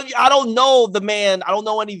 I don't know the man. I don't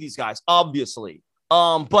know any of these guys, obviously.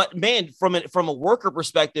 But man, from a worker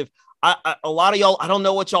perspective, a lot of y'all, I don't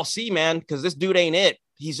know what y'all see, man, because this dude ain't it.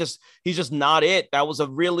 He's just not it. That was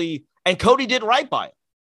and Cody did right by it.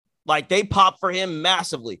 Like, they popped for him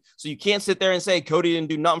massively. So you can't sit there and say Cody didn't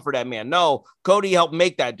do nothing for that man. No, Cody helped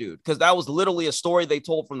make that dude, because that was literally a story they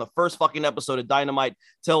told from the first fucking episode of Dynamite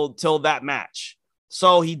till that match.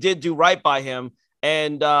 So he did do right by him.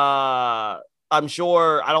 And I'm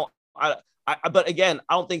sure but again,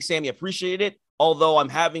 I don't think Sammy appreciated it. Although I'm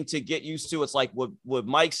having to get used to, it's like what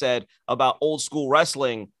Mike said about old school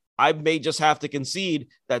wrestling. I may just have to concede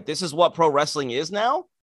that this is what pro wrestling is now,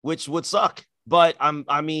 which would suck. But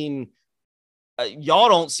y'all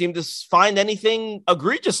don't seem to find anything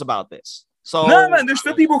egregious about this. So no, man, there's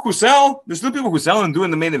still people who sell. There's still people who sell and do in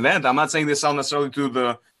the main event. I'm not saying they sell necessarily to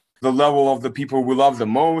the level of the people we love the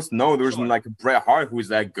most. No, there isn't like Bret Hart who's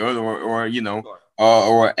that good, or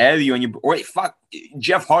or Eddie, or fuck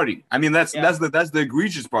Jeff Hardy. I mean, that's the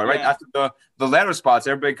egregious part, right? After the latter spots,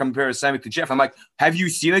 everybody compares Sammy to Jeff. I'm like, have you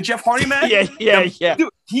seen a Jeff Hardy match? yeah. Dude,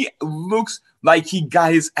 he looks like he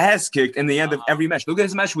got his ass kicked in the end of every match. Look at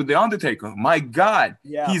his match with The Undertaker. My God.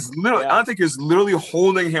 He's literally, Undertaker is literally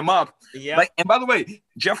holding him up. Yeah. Like, and by the way,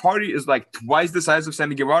 Jeff Hardy is like twice the size of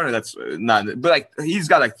Sammy Guevara. That's not, but like he's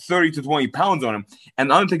got like 30 to 20 pounds on him,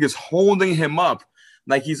 and Undertaker is holding him up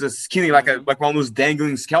like he's a skinny, like one of those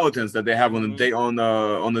dangling skeletons that they have on the day on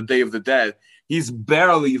the Day of the Dead. He's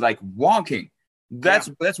barely like walking. That's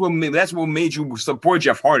what made you support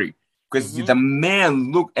Jeff Hardy. Because the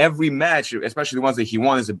man looked every match, especially the ones that he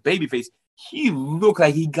won as a babyface, he looked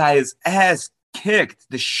like he got his ass kicked,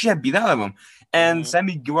 the shit beat out of him. And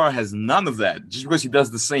Sammy Guevara has none of that. Just because he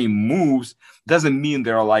does the same moves doesn't mean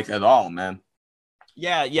they're alike at all, man.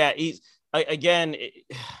 Yeah. He's again.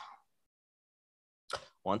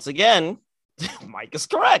 Once again, Mike is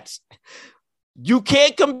correct. You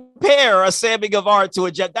can't compare a Sammy Guevara to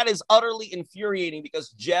a Jeff. That is utterly infuriating because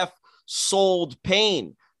Jeff sold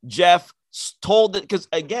pain. Jeff told it because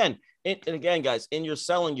again, guys, in your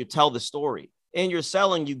selling, you tell the story. In your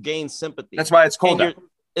selling, you gain sympathy. That's why it's called that.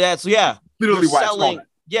 That's literally why it's called that.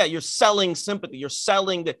 Yeah, you're selling sympathy. You're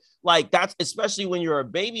selling that's especially when you're a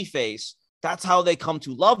baby face. That's how they come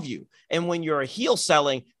to love you. And when you're a heel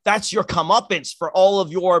selling, that's your comeuppance for all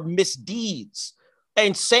of your misdeeds.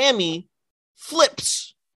 And Sammy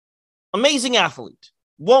flips. Amazing athlete.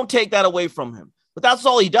 Won't take that away from him. But that's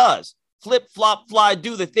all he does. Flip, flop, fly,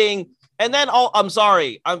 do the thing. And then,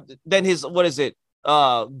 then his, what is it?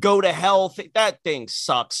 Go to hell. That thing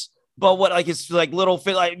sucks. But what, like, it's like little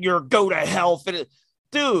fit, like your go to hell fit.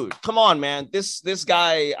 Dude, come on, man. This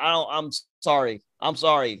guy, I'm sorry.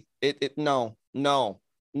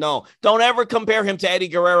 No. Don't ever compare him to Eddie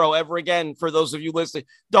Guerrero ever again. For those of you listening,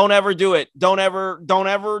 don't ever do it. Don't ever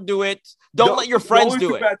do it. Don't let your friends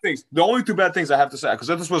do it. The only two bad things I have to say, because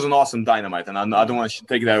this was an awesome Dynamite, and I don't want to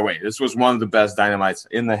take that away. This was one of the best Dynamites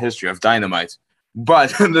in the history of Dynamite.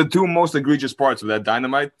 But the two most egregious parts of that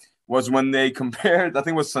Dynamite was when they compared, I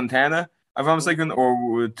think it was Santana, if I'm mistaken,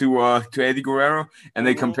 or to Eddie Guerrero, and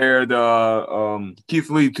they compared Keith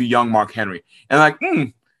Lee to young Mark Henry. And like,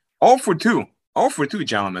 0 for 2,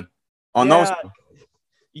 gentlemen. On those.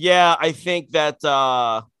 Yeah, I think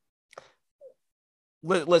that.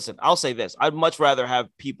 Listen, I'll say this: I'd much rather have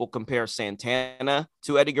people compare Santana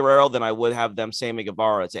to Eddie Guerrero than I would have them Sammy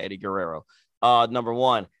Guevara to Eddie Guerrero. Number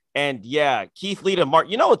one, and Keith Lee to Mark.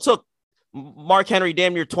 You know, it took Mark Henry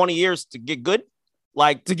damn near 20 years to get good,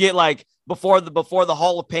 before the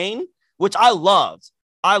Hall of Pain, which I loved.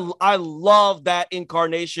 I love that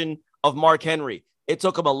incarnation of Mark Henry. It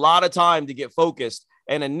took him a lot of time to get focused.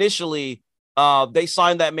 And initially, they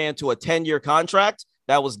signed that man to a 10-year contract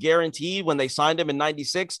that was guaranteed when they signed him in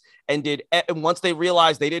 96. And once they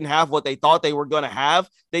realized they didn't have what they thought they were going to have,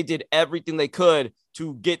 they did everything they could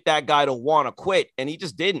to get that guy to want to quit. And he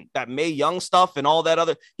just didn't. That Mae Young stuff and all that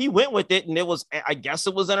other, he went with it. And I guess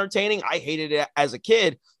it was entertaining. I hated it as a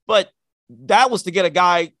kid, but that was to get a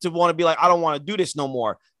guy to want to be like, I don't want to do this no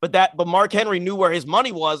more. But Mark Henry knew where his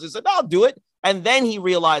money was. He said, I'll do it. And then he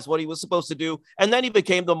realized what he was supposed to do. And then he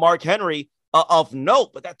became the Mark Henry of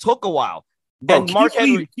note, but that took a while. Bro, and Mark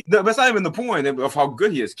Henry, that's not even the point of how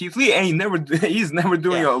good he is. Keith Lee he's never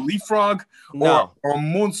doing a leapfrog or a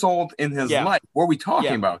moonsault in his life. What are we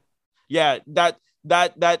talking about? Yeah, I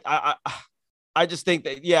just think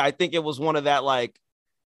that, I think it was one of that, like,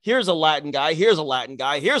 here's a Latin guy, here's a Latin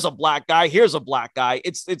guy, here's a black guy, here's a black guy.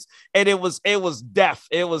 And it was deaf.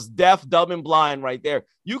 It was deaf, dumb, and blind right there.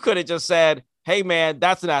 You could have just said, hey man,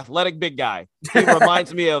 that's an athletic big guy. He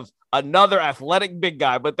reminds me of another athletic big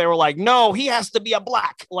guy, but they were like, no, he has to be a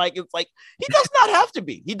black. Like, it's like, he does not have to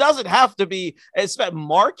be. He doesn't have to be.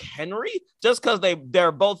 Mark Henry, just because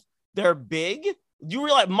they're big. You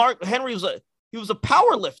realize Mark Henry was a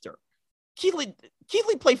power lifter. Keith Lee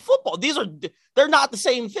played football. They're not the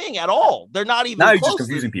same thing at all. They're not even. Now you're just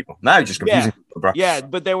confusing people. Now you're just confusing people, bro. Yeah,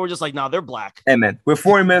 but they were just like, no, they're black. Hey man, we're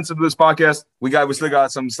 40 minutes into this podcast. We still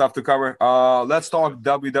got some stuff to cover. Let's talk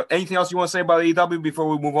WWE. Anything else you want to say about AEW before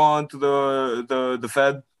we move on to the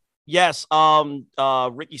Fed? Yes.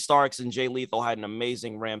 Ricky Starks and Jay Lethal had an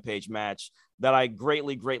amazing Rampage match that I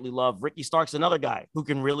greatly, greatly love. Ricky Starks, another guy who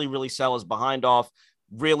can really, really sell his behind off.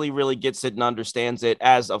 Really, really gets it and understands it.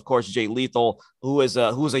 As of course, Jay Lethal, who is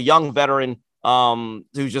a young veteran,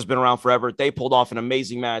 who's just been around forever. They pulled off an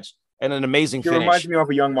amazing match and an amazing finish. He reminds me of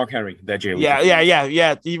a young Mark Henry. That Jay Lethal.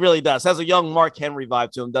 Yeah. He really does. Has a young Mark Henry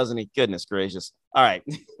vibe to him, doesn't he? Goodness gracious. All right.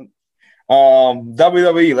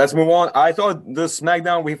 WWE, let's move on. I thought the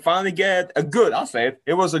SmackDown, we finally get I'll say it.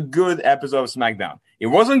 It was a good episode of SmackDown. It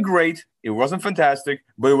wasn't great. It wasn't fantastic,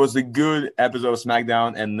 but it was a good episode of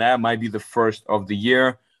SmackDown, and that might be the first of the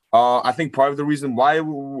year. I think part of the reason why it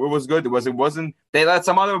was good was they let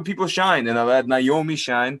some other people shine, and they let Naomi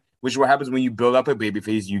shine, which is what happens when you build up a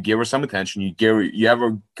babyface. You give her some attention, you have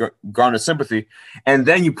her garner sympathy, and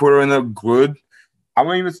then you put her in a good, I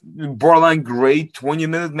mean, it was borderline great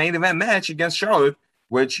 20-minute main event match against Charlotte,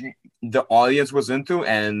 which the audience was into,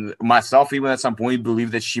 and myself even at some point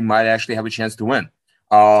believed that she might actually have a chance to win.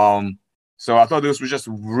 So I thought this was just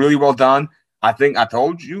really well done. I think I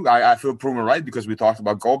told you I feel proven right because we talked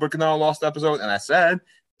about Goldberg in our last episode, and I said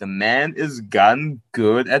the man is gotten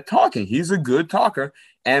good at talking. He's a good talker.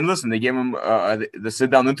 And listen, they gave him the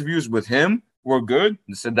sit-down interviews with him were good.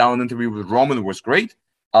 The sit-down interview with Roman was great.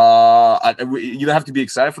 You don't have to be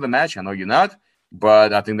excited for the match. I know you're not,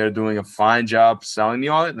 but I think they're doing a fine job selling me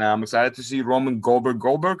on it. And I'm excited to see Roman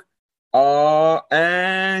Goldberg.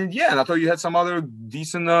 And I thought you had some other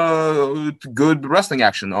decent, good wrestling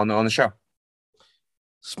action on the show.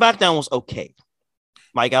 SmackDown was okay.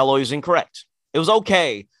 Mike Alloy is incorrect. It was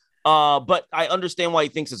okay. But I understand why he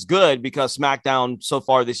thinks it's good because SmackDown so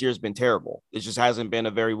far this year has been terrible. It just hasn't been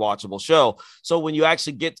a very watchable show. So when you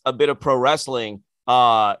actually get a bit of pro wrestling,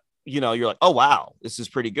 you're like, oh, wow, this is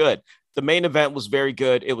pretty good. The main event was very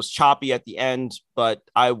good. It was choppy at the end, but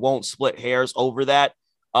I won't split hairs over that.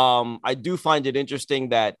 I do find it interesting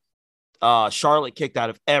that Charlotte kicked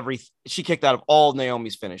out of all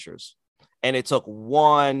Naomi's finishers, and it took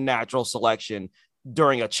one natural selection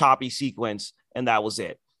during a choppy sequence, and that was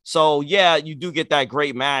it. So, yeah, you do get that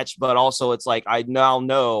great match, but also it's like I now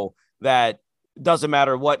know that it doesn't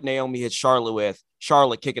matter what Naomi hits Charlotte with,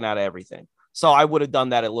 Charlotte kicking out of everything. So I would have done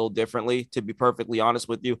that a little differently, to be perfectly honest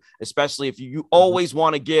with you, especially if you always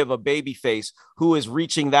want to give a babyface who is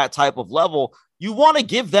reaching that type of level, you want to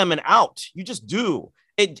give them an out. You just do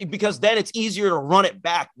it because then it's easier to run it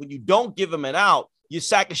back. When you don't give them an out, you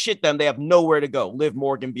sack of shit them. They have nowhere to go. Liv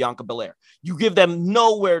Morgan, Bianca Belair. You give them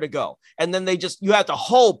nowhere to go. And then you have to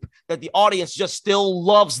hope that the audience just still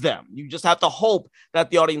loves them. You just have to hope that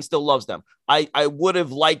the audience still loves them. I would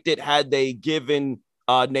have liked it had they given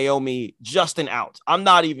Naomi just an out. I'm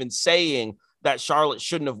not even saying that Charlotte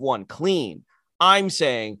shouldn't have won clean. I'm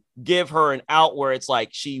saying give her an out where it's like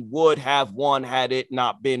she would have won had it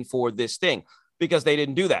not been for this thing, because they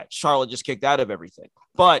didn't do that. Charlotte just kicked out of everything.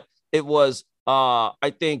 But it was,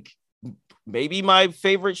 I think, maybe my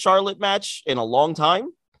favorite Charlotte match in a long time.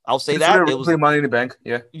 I'll say that. It was Money in the Bank.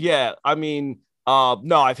 Yeah. Yeah. I mean, no,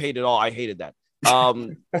 I've hated all. I hated that.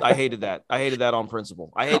 I hated that. I hated that on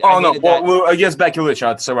principle. I hated that. Well, against Becky Lynch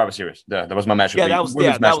at Survivor Series. That was my match. Yeah, that was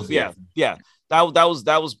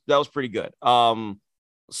pretty good.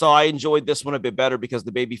 So I enjoyed this one a bit better because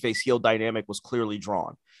the babyface heel dynamic was clearly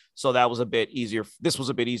drawn. So that was a bit easier. This was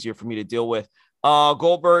a bit easier for me to deal with.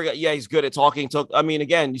 Goldberg, yeah, he's good at talking.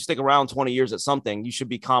 Again, you stick around 20 years at something, you should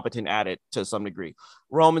be competent at it to some degree.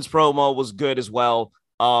 Roman's promo was good as well.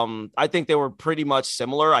 I think they were pretty much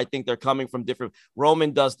similar. I think they're coming from different.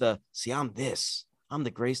 Roman does I'm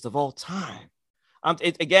the greatest of all time.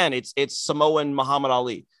 It's Samoan Muhammad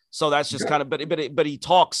Ali. So that's just kind of, but he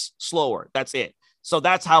talks slower. That's it. So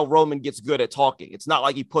that's how Roman gets good at talking. It's not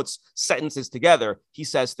like he puts sentences together. He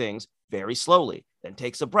says things very slowly, then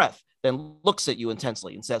takes a breath, then looks at you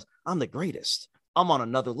intensely and says, I'm the greatest. I'm on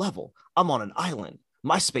another level. I'm on an island.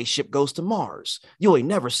 My spaceship goes to Mars. You ain't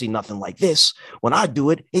never seen nothing like this. When I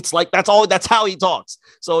do it, it's like, that's how he talks.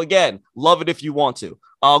 So again, love it if you want to.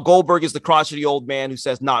 Goldberg is the crotchety old man who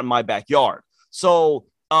says, not in my backyard. So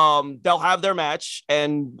they'll have their match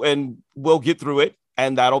and we'll get through it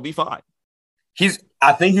and that'll be fine.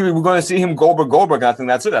 I think we're going to see him Goldberg. I think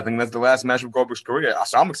that's it. I think that's the last match of Goldberg's career.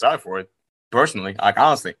 So I'm excited for it, personally. Like,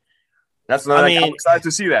 honestly, I'm excited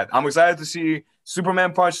to see that. I'm excited to see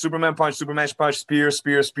Superman punch, Superman punch, Superman punch, spear,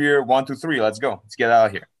 1, 2, 3. Let's go. Let's get out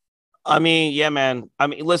of here. I mean, yeah, man. I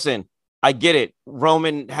mean, listen, I get it.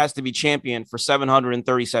 Roman has to be champion for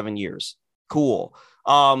 737 years. Cool.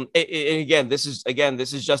 And again, this is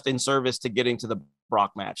just in service to getting to the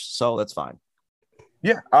Brock match, so that's fine.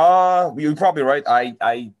 Yeah, you're probably right.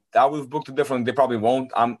 I would have booked it differently. They probably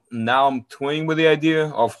won't. I'm toying with the idea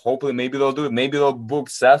of hopefully maybe they'll do it. Maybe they'll book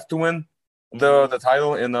Seth to win the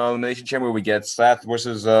title in the Elimination Chamber. We get Seth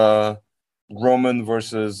versus Roman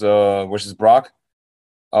versus Brock.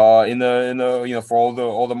 In the for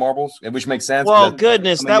all the marbles, which makes sense. Well,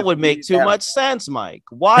 goodness, that would make too much sense, Mike.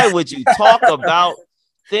 Why would you talk about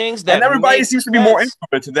things that? And everybody seems to be more into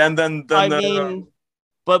it than I mean.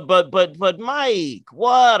 But Mike,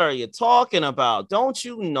 what are you talking about? Don't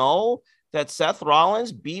you know that Seth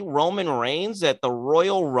Rollins beat Roman Reigns at the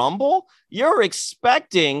Royal Rumble? You're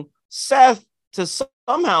expecting Seth to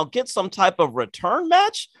somehow get some type of return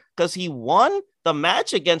match because he won the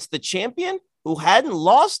match against the champion who hadn't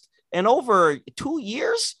lost in over 2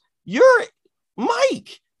 years?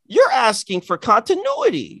 Mike, you're asking for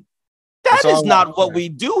continuity. That is not what we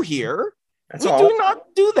do here. We do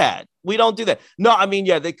not do that. We don't do that. No, I mean,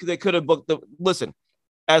 yeah, they could have booked listen,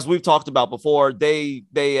 as we've talked about before, they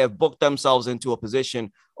have booked themselves into a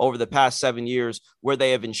position over the past 7 years where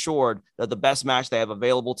they have ensured that the best match they have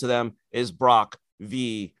available to them is Brock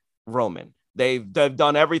v. Roman. They've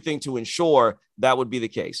done everything to ensure that would be the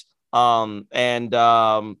case. Shame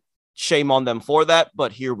on them for that,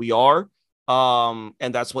 but here we are. And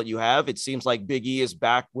that's what you have. It seems like Big E is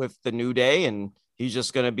back with the New Day, and he's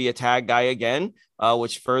just going to be a tag guy again,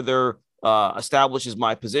 which further establishes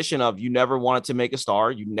my position of you never wanted to make a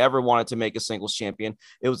star. You never wanted to make a singles champion.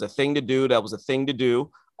 It was a thing to do. That was a thing to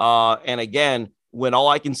do. And again, when all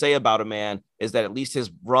I can say about a man is that at least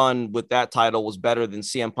his run with that title was better than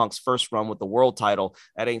CM Punk's first run with the world title,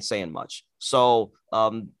 that ain't saying much. So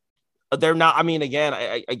they're not, I mean, again,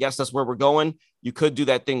 I guess that's where we're going. You could do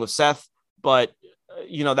that thing with Seth, but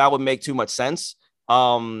that would make too much sense.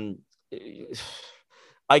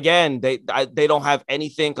 Again, they don't have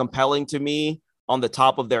anything compelling to me on the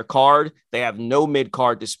top of their card. They have no mid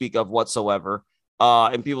card to speak of whatsoever.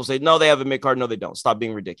 And people say, no, they have a mid card. No, they don't. Stop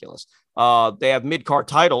being ridiculous. They have mid card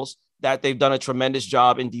titles that they've done a tremendous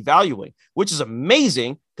job in devaluing, which is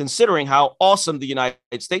amazing considering how awesome the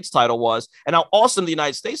United States title was and how awesome the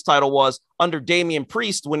United States title was under Damian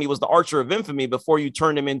Priest when he was the Archer of Infamy before you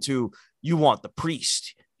turned him into, you want the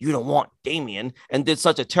Priest. You don't want Damian, and did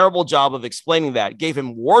such a terrible job of explaining that, gave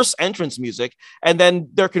him worse entrance music, and then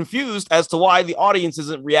they're confused as to why the audience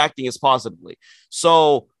isn't reacting as positively.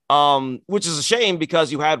 So, which is a shame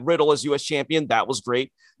because you had Riddle as U.S. champion. That was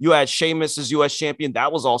great. You had Sheamus as U.S. champion.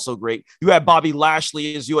 That was also great. You had Bobby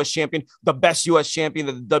Lashley as U.S. champion, the best U.S. champion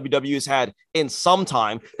that the WWE has had in some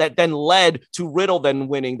time, that then led to Riddle then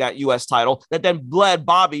winning that U.S. title, that then led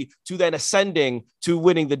Bobby to then ascending to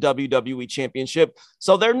winning the WWE championship.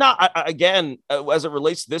 So they're not, again, as it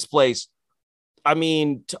relates to this place, I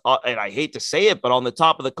mean, and I hate to say it, but on the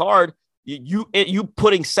top of the card, you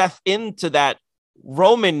putting Seth into that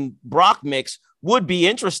Roman Brock mix would be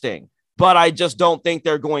interesting. But I just don't think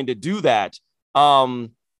they're going to do that.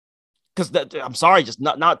 Because I'm sorry, just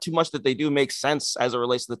not too much that they do makes sense as it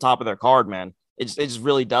relates to the top of their card, man. It just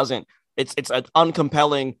really doesn't. It's an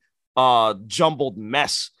uncompelling, jumbled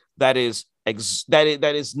mess that is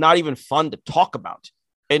not even fun to talk about.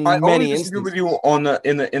 In many instances, I agree with you on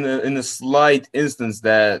in a slight instance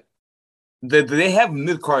that they have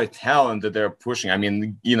mid card talent that they're pushing. I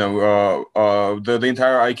mean, the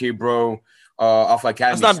entire IK Bro. Alpha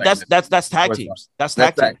Academy. That's tag teams. That's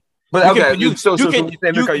tag team. But okay, you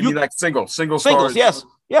mean like singles, stars. Yes,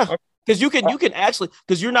 yeah. Because you can actually,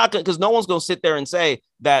 because no one's gonna sit there and say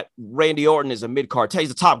that Randy Orton is a mid card.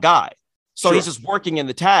 He's a top guy, so sure. He's just working in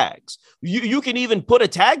the tags. You can even put a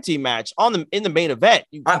tag team match in the main event.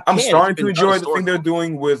 I'm starting to enjoy the thing they're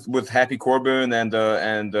doing with Happy Corbin and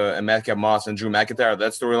Madcap Moss and Drew McIntyre.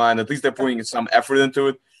 That storyline, at least they're putting some effort into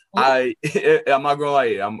it. I'm not gonna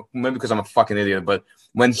lie, maybe because I'm a fucking idiot, but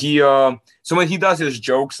when he does his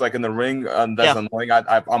jokes like in the ring, that's annoying.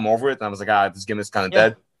 I'm over it. And I was like, this gimmick's kind of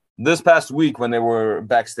dead. This past week when they were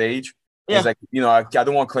backstage, he's like, I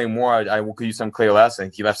don't want Clay more. I could use some Clay less,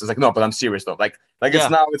 and he left. He's like, no, but I'm serious though. Like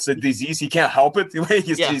it's a disease. He can't help it.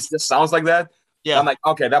 He just sounds like that. Yeah. I'm like,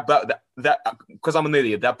 okay, that because I'm an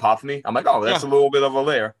idiot, that popped me. I'm like, oh, that's a little bit of a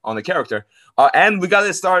layer on the character. And we got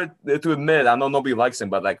to start to admit, I know nobody likes him,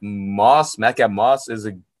 but like Madcap Moss is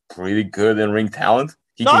a pretty good in-ring talent.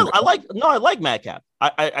 I like Madcap.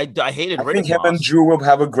 I hated. I think him and Drew will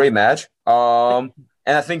have a great match. And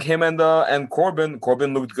I think him and Corbin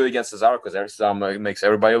looked good against Cesaro because Cesaro makes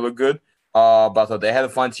everybody look good. But they had a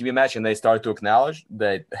fun TV match, and they started to acknowledge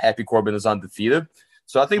that Happy Corbin is undefeated.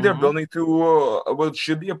 So I think they're building to what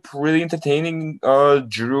should be a pretty entertaining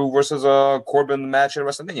Drew versus Corbin match at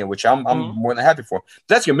WrestleMania, which I'm more than happy for.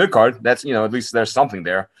 That's your mid card. That's, you know, at least there's something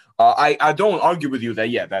there. I don't argue with you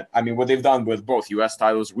that I mean what they've done with both U.S.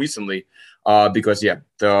 titles recently, because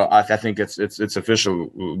I think it's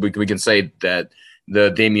official. We can say that the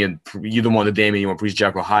Damian, you don't want the Damian, you want Priest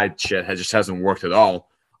Jericho Hyde shit just hasn't worked at all.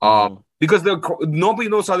 Because nobody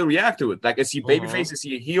knows how to react to it. Like, is he babyface? Is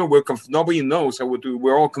he heel? Nobody knows how to do.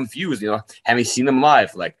 We're all confused. You know, having seen him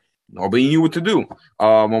live, like nobody knew what to do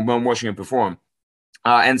when watching him perform.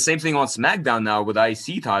 And same thing on SmackDown now with the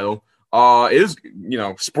IC title. Is, you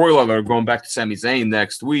know, spoiler alert, going back to Sami Zayn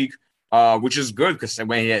next week, which is good because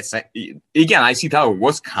when he had, again, IC title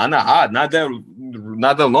was kind of hot not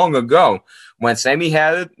that long ago when Sami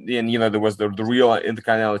had it, and you know there was the real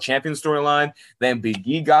Intercontinental Champion storyline. Then Big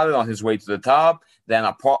E got it on his way to the top. Then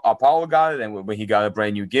Apollo got it, and when he got a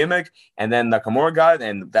brand new gimmick, and then Nakamura got it,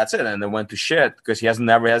 and that's it. And then went to shit because he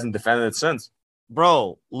hasn't defended it since.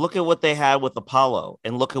 Bro, look at what they had with Apollo,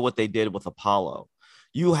 and look at what they did with Apollo.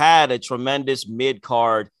 You had a tremendous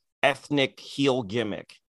mid-card ethnic heel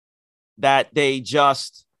gimmick that they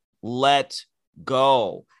just let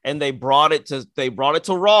go, and they brought it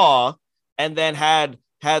to Raw, and then had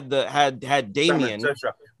Damian.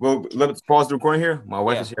 Well, let's pause the recording here. My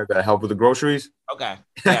wife is here. I gotta help with the groceries. Okay,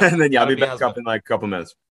 and then I'll be back up in like a couple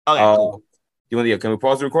minutes. Okay, cool. Can we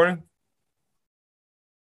pause the recording?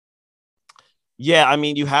 Yeah, I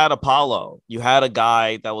mean, you had Apollo. You had a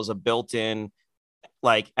guy that was a built-in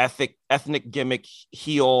like ethnic gimmick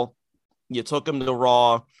heel. You took him to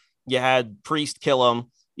Raw. You had Priest kill him,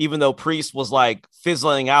 even though Priest was like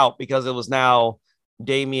fizzling out because it was now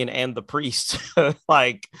Damian and the Priest.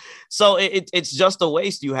 Like, so it's just a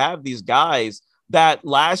waste. You have these guys that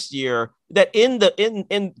last year that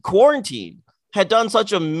in quarantine had done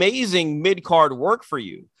such amazing mid-card work for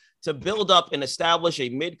you to build up and establish a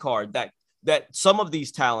mid-card that some of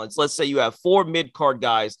these talents, let's say you have 4 mid-card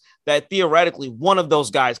guys that theoretically one of those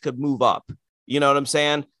guys could move up, you know what I'm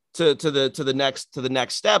saying, to the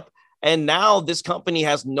next step. And now this company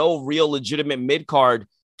has no real legitimate mid-card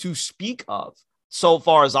to speak of, so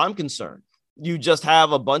far as I'm concerned. You just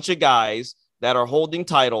have a bunch of guys that are holding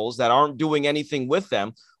titles that aren't doing anything with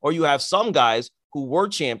them, or you have some guys who were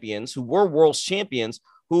champions, who were world champions,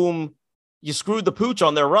 whom you screwed the pooch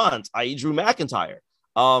on their runs, i.e. Drew McIntyre.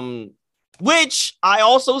 Which I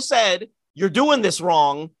also said, you're doing this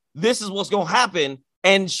wrong. This is what's going to happen.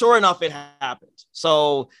 And sure enough, it happened.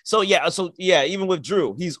 So yeah, even with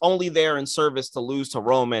Drew, he's only there in service to lose to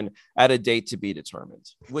Roman at a date to be determined,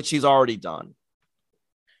 which he's already done.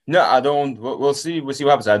 No, I don't. We'll see. We'll see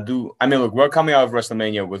what happens. I mean, look, we're coming out of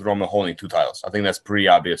WrestleMania with Roman holding 2 titles. I think that's pretty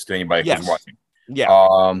obvious to anybody who's watching.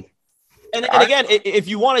 Yeah. And again, if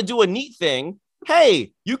you want to do a neat thing,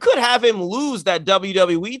 hey, you could have him lose that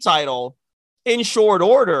WWE title in short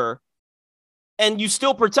order, and you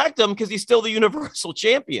still protect him because he's still the Universal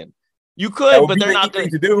Champion. You could, but they're not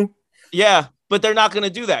going to do. Yeah, but they're not going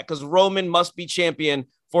to do that because Roman must be champion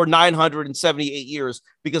for 978 years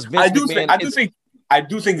because Vince I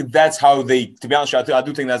do think that's how they. To be honest, I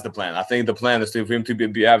do think that's the plan. I think the plan is for him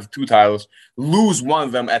to have 2 titles, lose one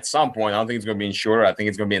of them at some point. I don't think it's going to be in short. I think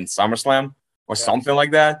it's going to be in SummerSlam or something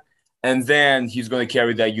like that, and then he's going to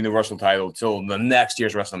carry that Universal title till the next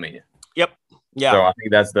year's WrestleMania. Yep. Yeah. So I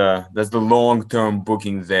think that's the long-term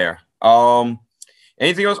booking there.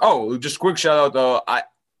 Anything else? Oh, just quick shout out.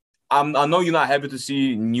 I know you're not happy to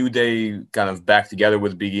see New Day kind of back together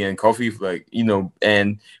with Big E and Kofi, like, you know,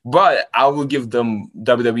 but I will give them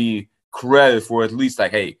WWE credit for at least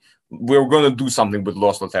like, hey, we're going to do something with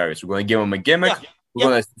Los Lotharios. We're going to give them a gimmick. Yeah. We're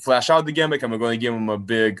going to flash out the gimmick, and we're going to give them a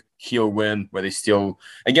big heel win where they still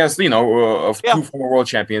against, you know, 2 former world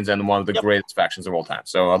champions and one of the greatest factions of all time.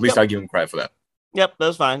 So at least I'll give them credit for that. Yep,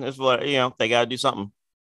 that's fine. That's what, you know, they got to do something.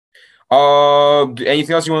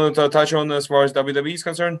 Anything else you want to touch on as far as WWE is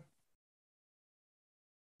concerned?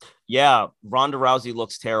 Yeah, Ronda Rousey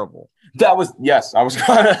looks terrible. I was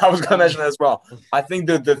gonna mention that as well. I think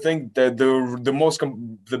that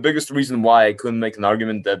the biggest reason why I couldn't make an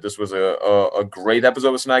argument that this was a great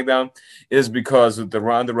episode of SmackDown is because of the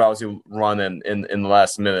Ronda Rousey run in the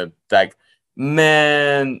last minute. Like,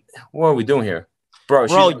 man, what are we doing here, bro?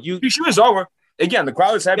 She was over again. The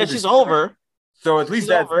crowd is happy. Yeah, she's over. So at least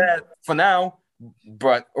that's that for now.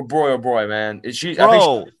 But oh boy, man, I think she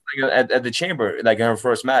was at the Chamber, like in her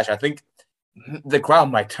first match. I think the crowd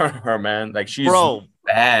might turn her, man. Like, she's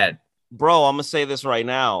bad. Bro, I'm gonna say this right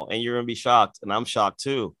now, and you're gonna be shocked, and I'm shocked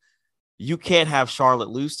too. You can't have Charlotte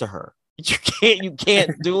lose to her. You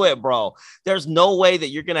can't do it, bro. There's no way that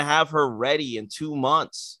you're gonna have her ready in 2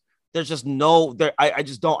 months. There's just no there. I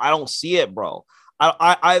just don't. I don't see it, bro.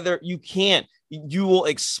 Either you can't. You will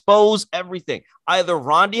expose everything. Either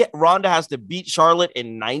Ronda has to beat Charlotte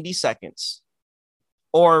in 90 seconds,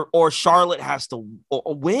 or Charlotte has to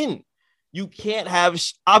win. You can't have.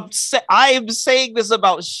 I am saying this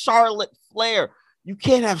about Charlotte Flair. You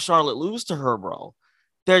can't have Charlotte lose to her, bro.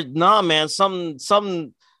 They're nah, man. Some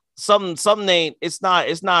ain't. It's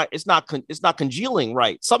not congealing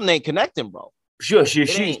right. Something ain't connecting, bro. Sure,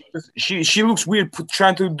 she looks weird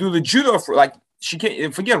trying to do the judo for like she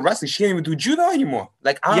can't forget wrestling. She can't even do judo anymore.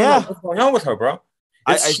 Like I don't know what's going on with her, bro.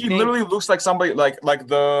 She literally looks like somebody like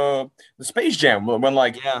the Space Jam when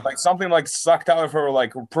like something like sucked out of her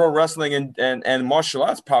like pro wrestling and martial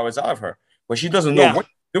arts powers out of her, but she doesn't know what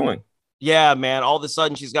she's doing. Yeah, man. All of a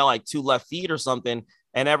sudden she's got like 2 left feet or something,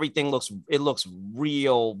 and everything looks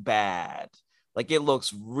real bad. Like it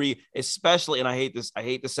looks especially, and I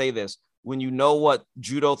hate to say this, when you know what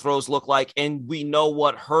judo throws look like, and we know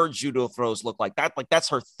what her judo throws look like. That's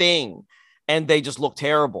her thing, and they just look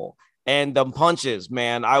terrible. And the punches,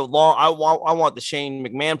 man, I want the Shane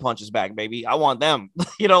McMahon punches back, baby. I want them,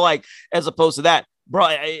 like as opposed to that, bro.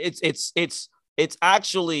 It's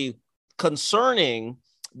actually concerning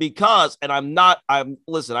because, and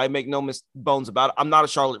listen, I make no bones about it. I'm not a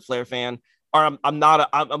Charlotte Flair fan, or I'm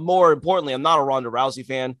more importantly, I'm not a Ronda Rousey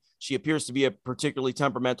fan. She appears to be a particularly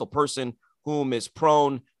temperamental person whom is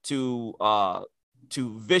prone to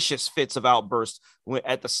vicious fits of outbursts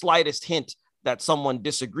at the slightest hint that someone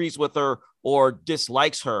disagrees with her or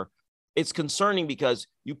dislikes her. It's concerning because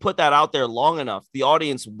you put that out there long enough, the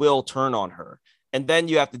audience will turn on her. And then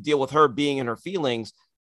you have to deal with her being in her feelings,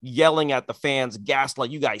 yelling at the fans,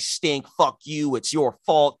 gaslight, you guys stink, fuck you, it's your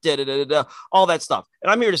fault, all that stuff.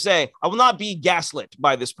 And I'm here to say, I will not be gaslit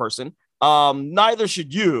by this person. Neither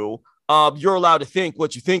should you. You're allowed to think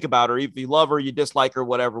what you think about her. If you love her, you dislike her,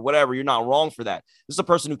 whatever, you're not wrong for that. This is a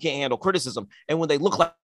person who can't handle criticism. And when they look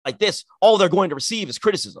like this, all they're going to receive is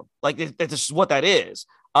criticism. Like that's just what that is.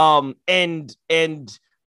 And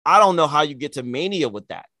I don't know how you get to Mania with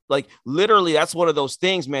that. Like literally, that's one of those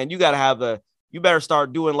things, man. You better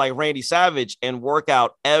start doing like Randy Savage and work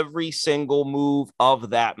out every single move of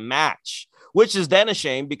that match, which is then a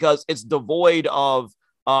shame because it's devoid of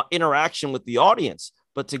interaction with the audience.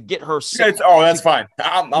 But to get her sick, that's fine.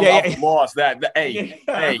 I'm lost. Hey,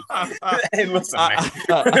 listen, man.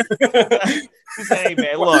 Hey,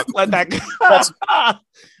 man, look, let that.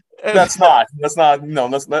 That's not. No,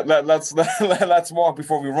 let's walk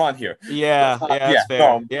before we run here. That's fair.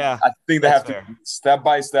 No, I think they have to step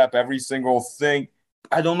by step every single thing.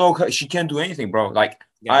 I don't know. She can't do anything, bro. Like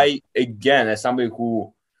as somebody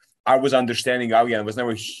who I was understanding, I was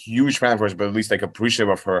never a huge fan of hers, but at least like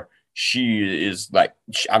appreciative of her. She is like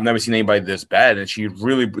I've never seen anybody this bad, and she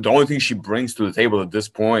really the only thing she brings to the table at this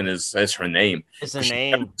point is her name. It's her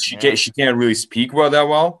name. She can't really speak that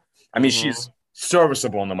well. I mean, she's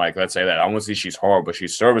serviceable on the mic. Let's say that. I won't say she's hard, but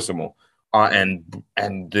she's serviceable. And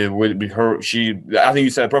with her, I think you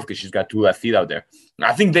said it perfectly. She's got 2 left feet out there.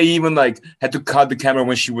 I think they even like had to cut the camera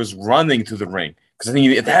when she was running to the ring because I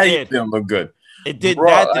think that didn't look good. It did.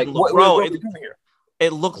 Bro, that didn't look, bro.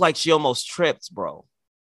 It looked like she almost tripped, bro.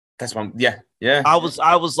 That's one. Yeah. I was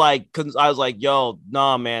like, yo,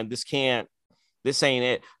 nah, man, this ain't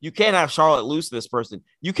it. You can't have Charlotte lose to this person.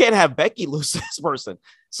 You can't have Becky lose to this person.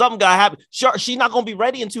 Something gotta happen. She's not gonna be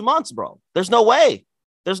ready in 2 months, bro. There's no way.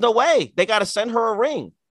 They gotta send her a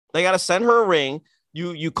ring.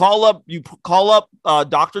 You call up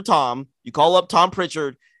Dr. Tom. You call up Tom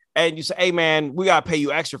Pritchard, and you say, hey, man, we gotta pay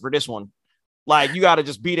you extra for this one. Like you gotta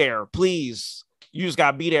just be there, please. You just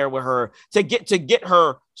gotta be there with her to get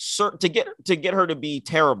her to be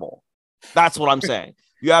terrible. That's what I'm saying.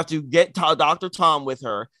 You have to get Dr. Tom with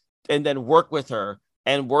her and then work with her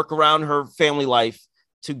and work around her family life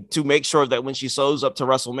to make sure that when she shows up to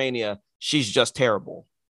WrestleMania, she's just terrible,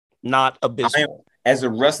 not abysmal. As a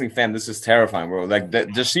wrestling fan, this is terrifying, bro. Like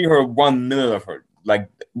just see her 1 minute of her like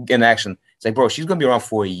in action. It's like, bro, she's gonna be around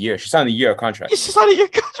for a year. She's on a year contract. She's on a year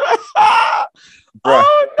contract. Bruh.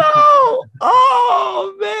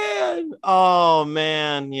 Oh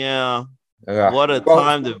man. Yeah. What a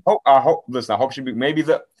time to. I hope. Listen, I hope maybe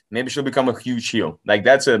she'll become a huge heel. Like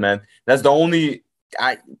that's it, man. That's the only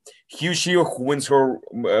huge heel who wins her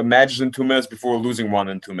matches in 2 minutes before losing one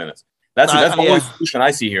in 2 minutes. That's the only solution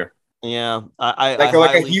I see here. Yeah, like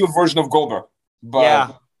a heel version of Goldberg.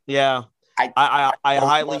 But yeah. I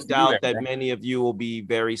highly doubt that many of you will be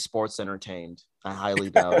very sports entertained. I highly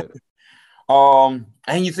doubt it.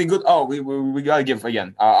 Anything good? Oh, we gotta give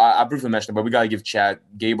again. I briefly mentioned it, but we gotta give Chad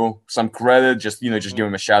Gable some credit. Just give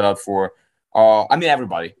him a shout out for. I mean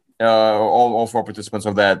everybody. all four participants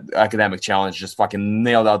of that academic challenge just fucking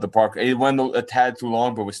nailed out the park. It went a tad too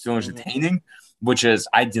long, but was still entertaining. Which is,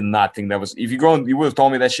 I did not think that was. If you would have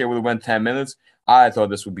told me that shit would have went 10 minutes. I thought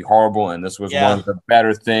this would be horrible, and this was one of the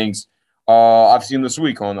better things I've seen this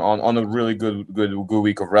week on a really good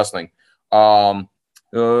week of wrestling. Who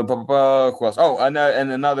else? Oh, and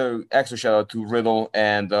another extra shout out to Riddle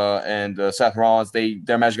and Seth Rollins.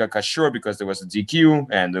 Their match got cut short because there was a DQ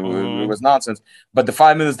and it was nonsense. But the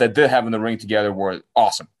 5 minutes that did have in the ring together were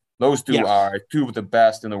awesome. Those two are two of the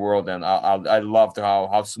best in the world, and I loved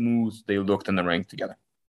how smooth they looked in the ring together.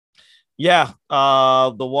 Yeah,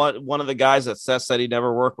 the one of the guys that Seth said he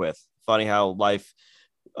never worked with. Funny how life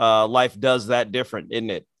does that different,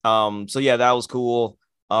 isn't it? So yeah, that was cool.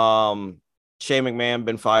 Shane McMahon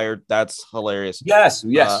been fired. That's hilarious. Yes.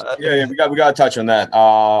 Yeah. We got to touch on that.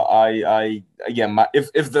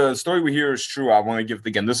 If the story we hear is true, I want to give it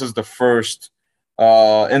again. This is the first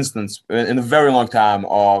instance in a very long time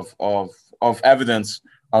of evidence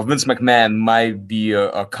of Vince McMahon might be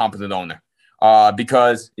a competent owner.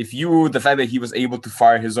 Because the fact that he was able to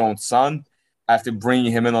fire his own son after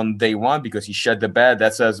bringing him in on day one because he shed the bed,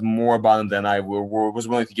 that says more about him than I was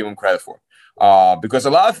willing to give him credit for. Because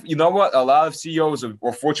a lot of CEOs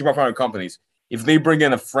or Fortune 500 companies, if they bring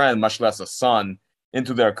in a friend, much less a son,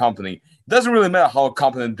 into their company, it doesn't really matter how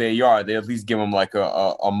competent they are. They at least give them like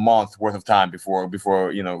a month worth of time before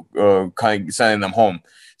kind of sending them home.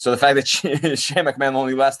 So the fact that Shane McMahon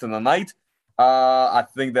only lasted a night, I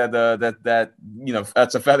think that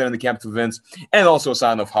that's a feather in the cap to Vince, and also a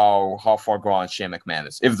sign of how far gone Shane McMahon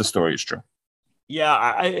is, if the story is true.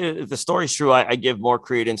 Yeah, if the story's true, I give more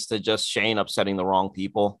credence to just Shane upsetting the wrong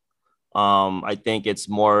people. I think it's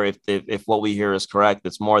more if what we hear is correct,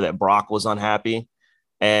 it's more that Brock was unhappy.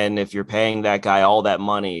 And if you're paying that guy all that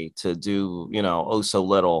money to do, so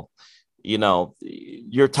little,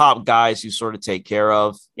 your top guys you sort of take care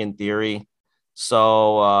of in theory.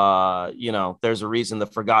 So, there's a reason the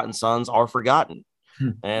Forgotten Sons are forgotten.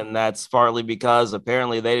 And that's partly because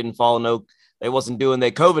apparently they wasn't doing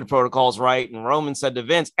their COVID protocols right. And Roman said to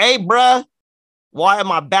Vince, "Hey, bruh, why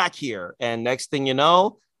am I back here?" And next thing you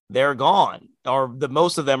know, they're gone, or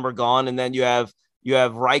most of them are gone. And then you have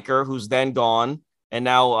Riker, who's then gone. And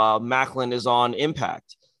now Macklin is on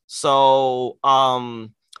Impact. So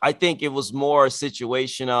I think it was more a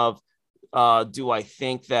situation of, do I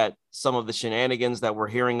think that some of the shenanigans that we're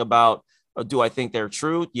hearing about, do I think they're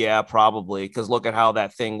true? Yeah, probably. Because look at how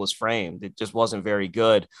that thing was framed. It just wasn't very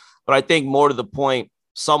good. But I think more to the point,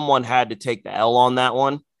 someone had to take the L on that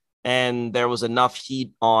one. And there was enough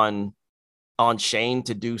heat on Shane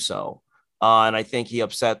to do so. And I think he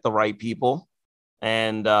upset the right people.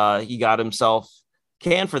 And he got himself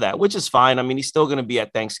canned for that, which is fine. I mean, he's still going to be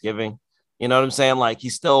at Thanksgiving. You know what I'm saying? Like,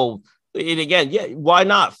 he's still, and again, yeah, why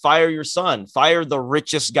not fire your son? Fire the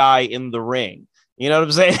richest guy in the ring. You know what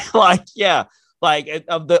I'm saying? Like, yeah, like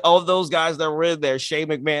of those guys that were in there, Shane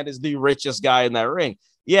McMahon is the richest guy in that ring.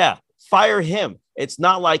 Yeah, fire him. It's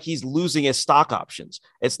not like he's losing his stock options.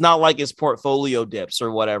 It's not like his portfolio dips or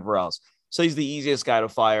whatever else. So he's the easiest guy to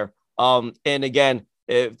fire. And again,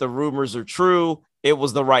 if the rumors are true, it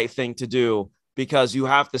was the right thing to do, because you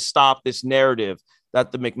have to stop this narrative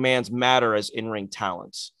that the McMahons matter as in-ring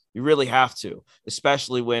talents. You really have to,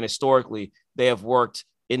 especially when historically they have worked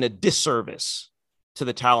in a disservice to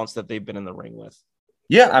the talents that they've been in the ring with.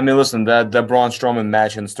 Yeah, I mean, listen, that Braun Strowman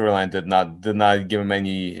match and storyline did not do him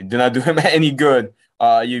any good.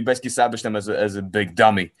 You basically established him as a big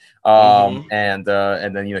dummy, and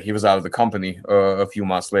then he was out of the company a few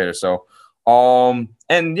months later. So, and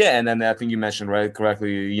then I think you mentioned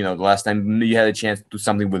correctly. The last time you had a chance to do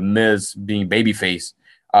something with Miz being babyface,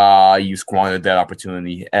 you squandered that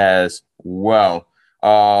opportunity as well.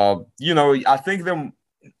 I think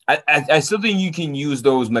I still think you can use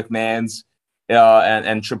those McMahons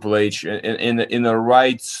and Triple H in the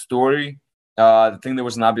right story. I think there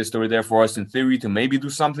was an obvious story there for us in theory to maybe do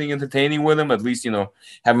something entertaining with him. At least have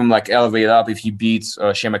him like elevate up if he beats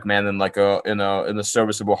Shane McMahon in a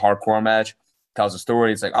serviceable hardcore match. Tells a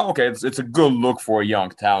story. It's like, oh, okay, it's a good look for a young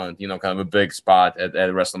talent. Kind of a big spot at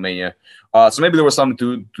WrestleMania. So maybe there was something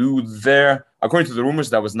to do there. According to the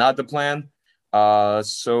rumors, that was not the plan.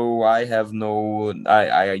 So I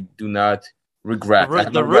do not regret.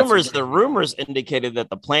 The rumors indicated that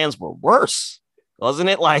the plans were worse, wasn't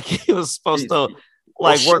it? Like, it was supposed to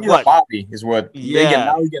work. What Bobby is what?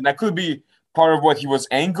 Yeah. Again, that could be part of what he was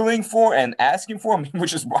angling for and asking for,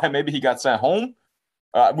 which is why maybe he got sent home.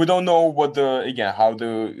 We don't know what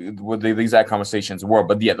the exact conversations were,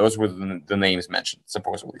 but yeah, those were the names mentioned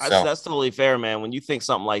supposedly. That's totally fair, man. When you think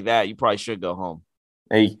something like that, you probably should go home.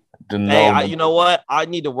 Hey, Hey, you know what? I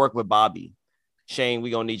need to work with Bobby. Shane, we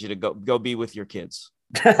gonna need you to go be with your kids.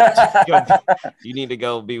 You need to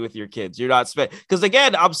go be with your kids. You're not because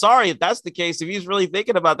again, I'm sorry if that's the case. If he's really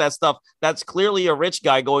thinking about that stuff, that's clearly a rich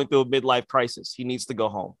guy going through a midlife crisis. He needs to go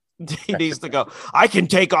home. He needs to go.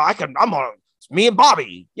 Me and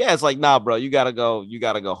Bobby. Yeah, it's like, nah, bro. You gotta go. You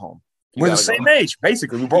gotta go home. We're the same age,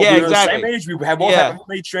 basically. We both exactly. the same age. We have both had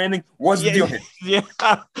MMA training. What's the deal here? Yeah.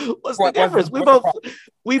 What's the difference?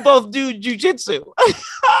 We both do jujitsu.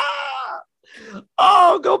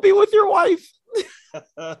 Oh, go be with your wife.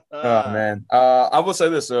 Oh man. I will say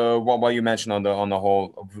this. While you mentioned on the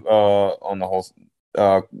whole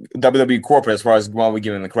WWE corporate, as far as while we're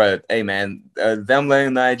giving the credit, hey man, them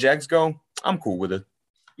letting Nia Jax go, I'm cool with it.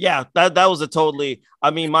 Yeah, that was a totally. I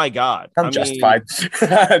mean, my God, I'm justified.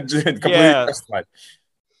 Completely justified.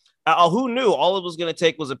 Who knew? All it was going to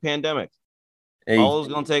take was a pandemic. Hey, all it was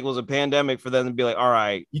going to take was a pandemic for them to be like, all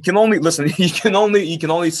right. You can only listen. You can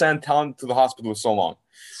only send talent to the hospital so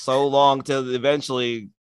long till eventually.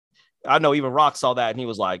 I know even Rock saw that and he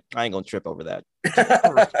was like, I ain't gonna trip over that.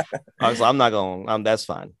 I was like, I'm not going. That's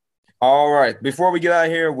fine. All right. Before we get out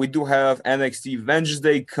of here, we do have NXT Vengeance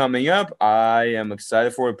Day coming up. I am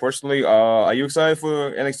excited for it personally. Are you excited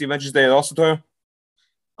for NXT Vengeance Day also, Toyo?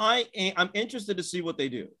 I'm interested to see what they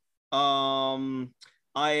do. I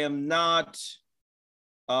am not.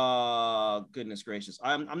 Goodness gracious,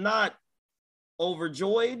 I'm not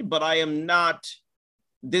overjoyed, but I am not.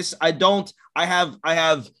 I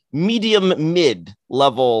have medium mid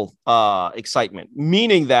level excitement,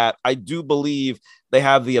 meaning that I do believe they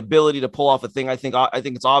have the ability to pull off a thing. I think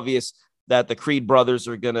it's obvious that the Creed brothers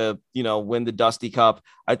are gonna, win the Dusty Cup.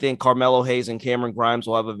 I think Carmelo Hayes and Cameron Grimes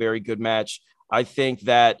will have a very good match. I think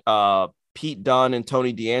that Pete Dunne and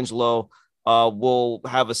Tony D'Angelo will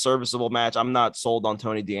have a serviceable match. I'm not sold on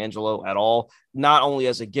Tony D'Angelo at all. Not only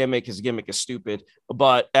as a gimmick, his gimmick is stupid,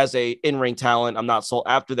 but as a in-ring talent, I'm not sold.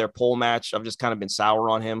 After their pole match, I've just kind of been sour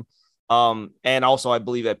on him. And also I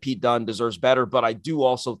believe that Pete Dunne deserves better, but I do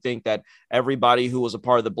also think that everybody who was a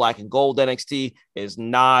part of the Black and Gold NXT is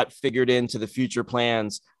not figured into the future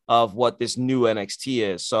plans of what this new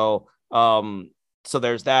NXT is. So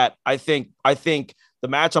there's that. I think the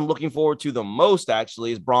match I'm looking forward to the most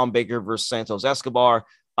actually is Braun Baker versus Santos Escobar,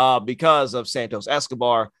 because of Santos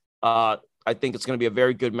Escobar. I think it's going to be a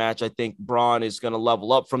very good match. I think Braun is going to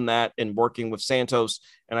level up from that and working with Santos.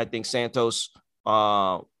 And I think Santos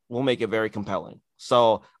will make it very compelling.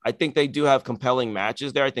 So I think they do have compelling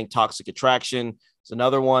matches there. I think Toxic Attraction is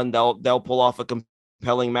another one. They'll pull off a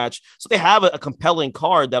compelling match. So they have a compelling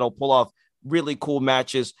card that'll pull off really cool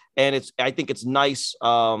matches. And I think it's nice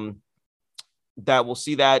that we'll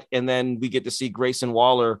see that. And then we get to see Grayson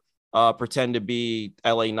Waller pretend to be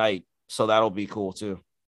LA Knight. So that'll be cool too.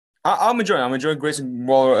 I'm enjoying Grayson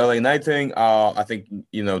Waller LA Knight thing. I think,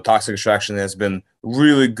 Toxic Attraction has been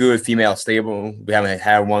really good female stable. We haven't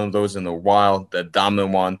had one of those in a while, the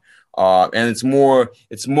dominant one. And it's more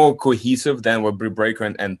cohesive than what Britt Baker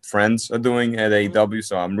and friends are doing at AEW.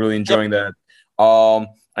 So I'm really enjoying that.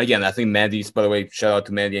 Again, I think Mandy's, by the way, shout out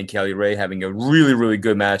to Mandy and Kelly Ray having a really, really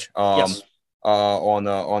good match on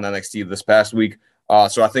NXT this past week.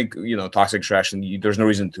 So I think, Toxic Attraction, there's no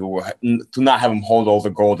reason to not have him hold all the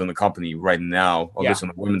gold in the company right now, at least on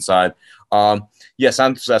the women's side.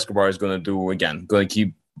 Santos Escobar is going to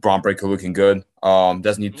keep Braun Breaker looking good.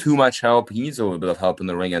 Doesn't need too much help. He needs a little bit of help in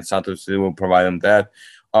the ring, and Santos will provide him that.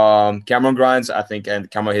 Cameron Grimes, I think, and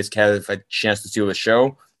Cameron Hayes had a chance to steal the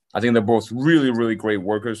show. I think they're both really, really great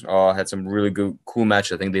workers. Had some really good, cool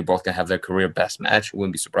matches. I think they both can have their career best match.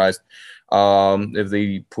 Wouldn't be surprised if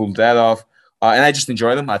they pulled that off. And I just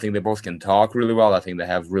enjoy them. I think they both can talk really well. I think they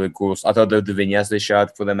have really cool. I thought the vignettes they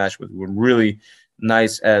shot for the match were really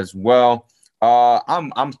nice as well.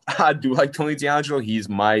 I do like Tony D'Angelo. He's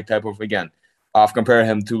my type of, I've compared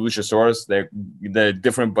him to Luchasaurus. They're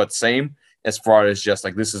different but same as far as just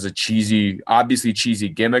like this is a obviously cheesy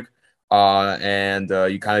gimmick. And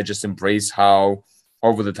you kind of just embrace how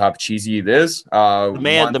over the top cheesy it is. The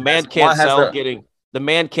man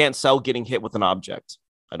can't sell getting hit with an object.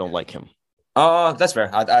 I don't like him. That's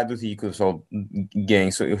fair. I do think he could have sold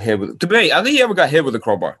getting hit with. To me, I think he ever got hit with a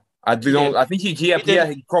crowbar. I think he had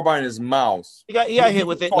a crowbar in his mouth. He got hit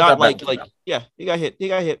with it. Not he got hit. He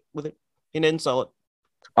got hit with it. He didn't sell it.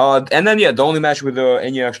 And then the only match with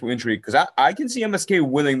any actual injury, because I can see MSK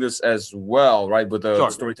winning this as well, right? With the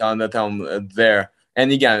storytelling that there,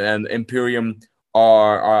 and again, and Imperium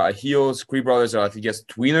are heels, Creed brothers are, I think,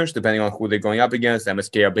 tweeners, depending on who they're going up against.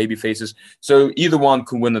 MSK are baby faces, so either one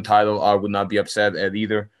could win the title. I would not be upset at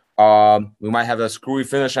either. We might have a screwy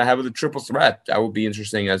finish and have a triple threat. That would be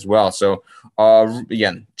interesting as well. So,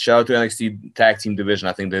 again, shout out to NXT Tag Team Division.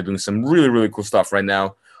 I think they're doing some really, really cool stuff right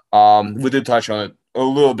now. We did touch on it a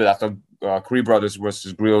little bit after Creed Brothers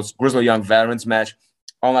versus Grizzly Young Veterans match.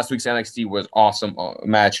 On last week's NXT was awesome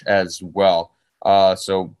match as well.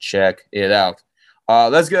 So check it out.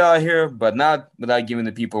 Let's get out of here, but not without giving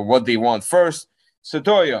the people what they want first.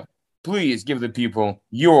 Satoya, please give the people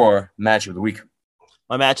your match of the week.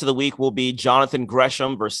 My match of the week will be Jonathan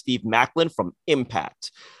Gresham versus Steve Macklin from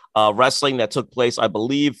Impact Wrestling that took place, I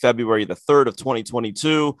believe, February the 3rd of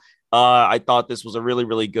 2022. I thought this was a really,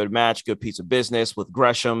 really good match, good piece of business with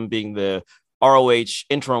Gresham being the ROH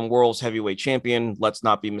interim world's heavyweight champion. Let's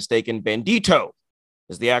not be mistaken. Bandito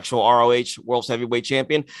is the actual ROH world's heavyweight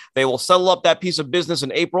champion. They will settle up that piece of business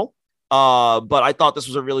in April. But I thought this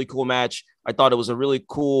was a really cool match. I thought it was a really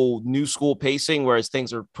cool new school pacing, whereas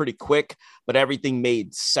things are pretty quick, but everything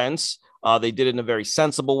made sense. They did it in a very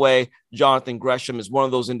sensible way. Jonathan Gresham is one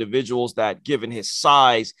of those individuals that, given his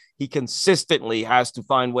size, he consistently has to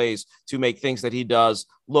find ways to make things that he does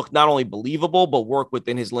look not only believable, but work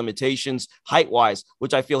within his limitations height-wise,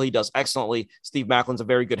 which I feel he does excellently. Steve Macklin's a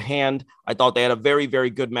very good hand. I thought they had a very, very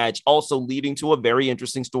good match, also leading to a very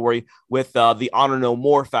interesting story with the Honor No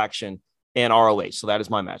More faction and ROH. So that is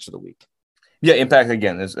my match of the week. Yeah, Impact,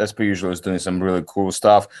 again, as per usual, is doing some really cool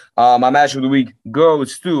stuff. My match of the week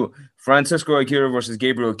goes to Francisco Akira versus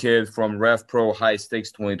Gabriel Kidd from Rev Pro High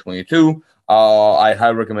Stakes 2022. I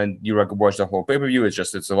highly recommend you watch the whole pay-per-view.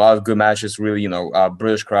 It's a lot of good matches, really.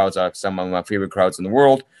 British crowds are some of my favorite crowds in the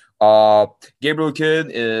world. Gabriel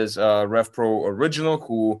Kidd is a Rev Pro original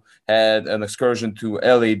who had an excursion to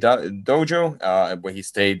LA Dojo, where he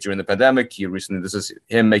stayed during the pandemic. This is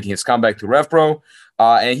him making his comeback to Rev Pro.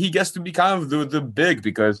 And he gets to be kind of the big,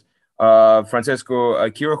 because Francisco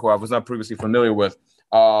Akira, who I was not previously familiar with,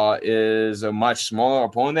 is a much smaller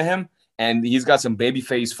opponent than him. And he's got some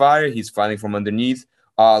babyface fire. He's fighting from underneath.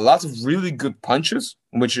 Lots of really good punches,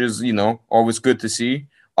 which is, always good to see.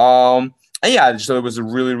 And yeah, so it was a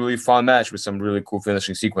really, really fun match with some really cool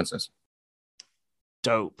finishing sequences.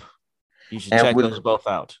 Dope. You should check those both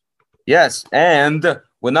out. Yes, and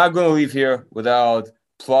we're not going to leave here without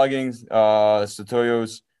plugging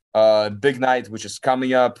Satoyo's big night, which is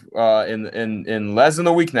coming up in less than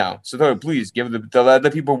a week now. Satoyo, please give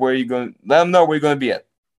the people where you're going. Let them know where you're going to be at.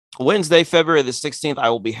 Wednesday, February the 16th, I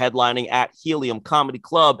will be headlining at Helium Comedy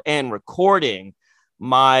Club and recording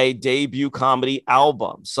my debut comedy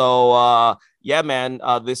album. So yeah, man,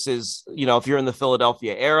 this is, if you're in the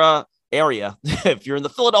Philadelphia area, if you're in the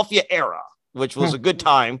Philadelphia era, which was a good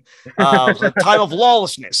time, a time of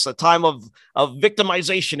lawlessness, a time of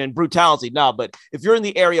victimization and brutality. No, but if you're in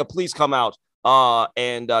the area, please come out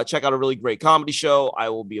and check out a really great comedy show. I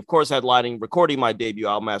will be, of course, headlining, recording my debut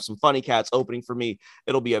album. I have some funny cats opening for me.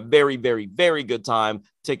 It'll be a very, very, very good time.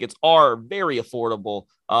 Tickets are very affordable.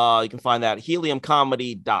 You can find that at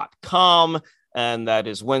heliumcomedy.com. And that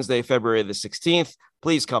is Wednesday, February the 16th.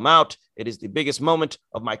 Please come out. It is the biggest moment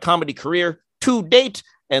of my comedy career to date.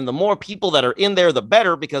 And the more people that are in there, the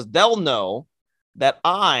better, because they'll know that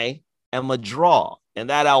I am a draw. And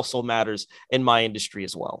that also matters in my industry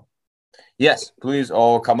as well. Yes, please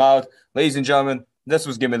all come out. Ladies and gentlemen, this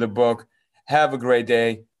was Give Me the Book. Have a great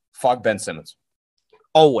day. Fuck Ben Simmons.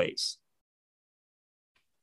 Always.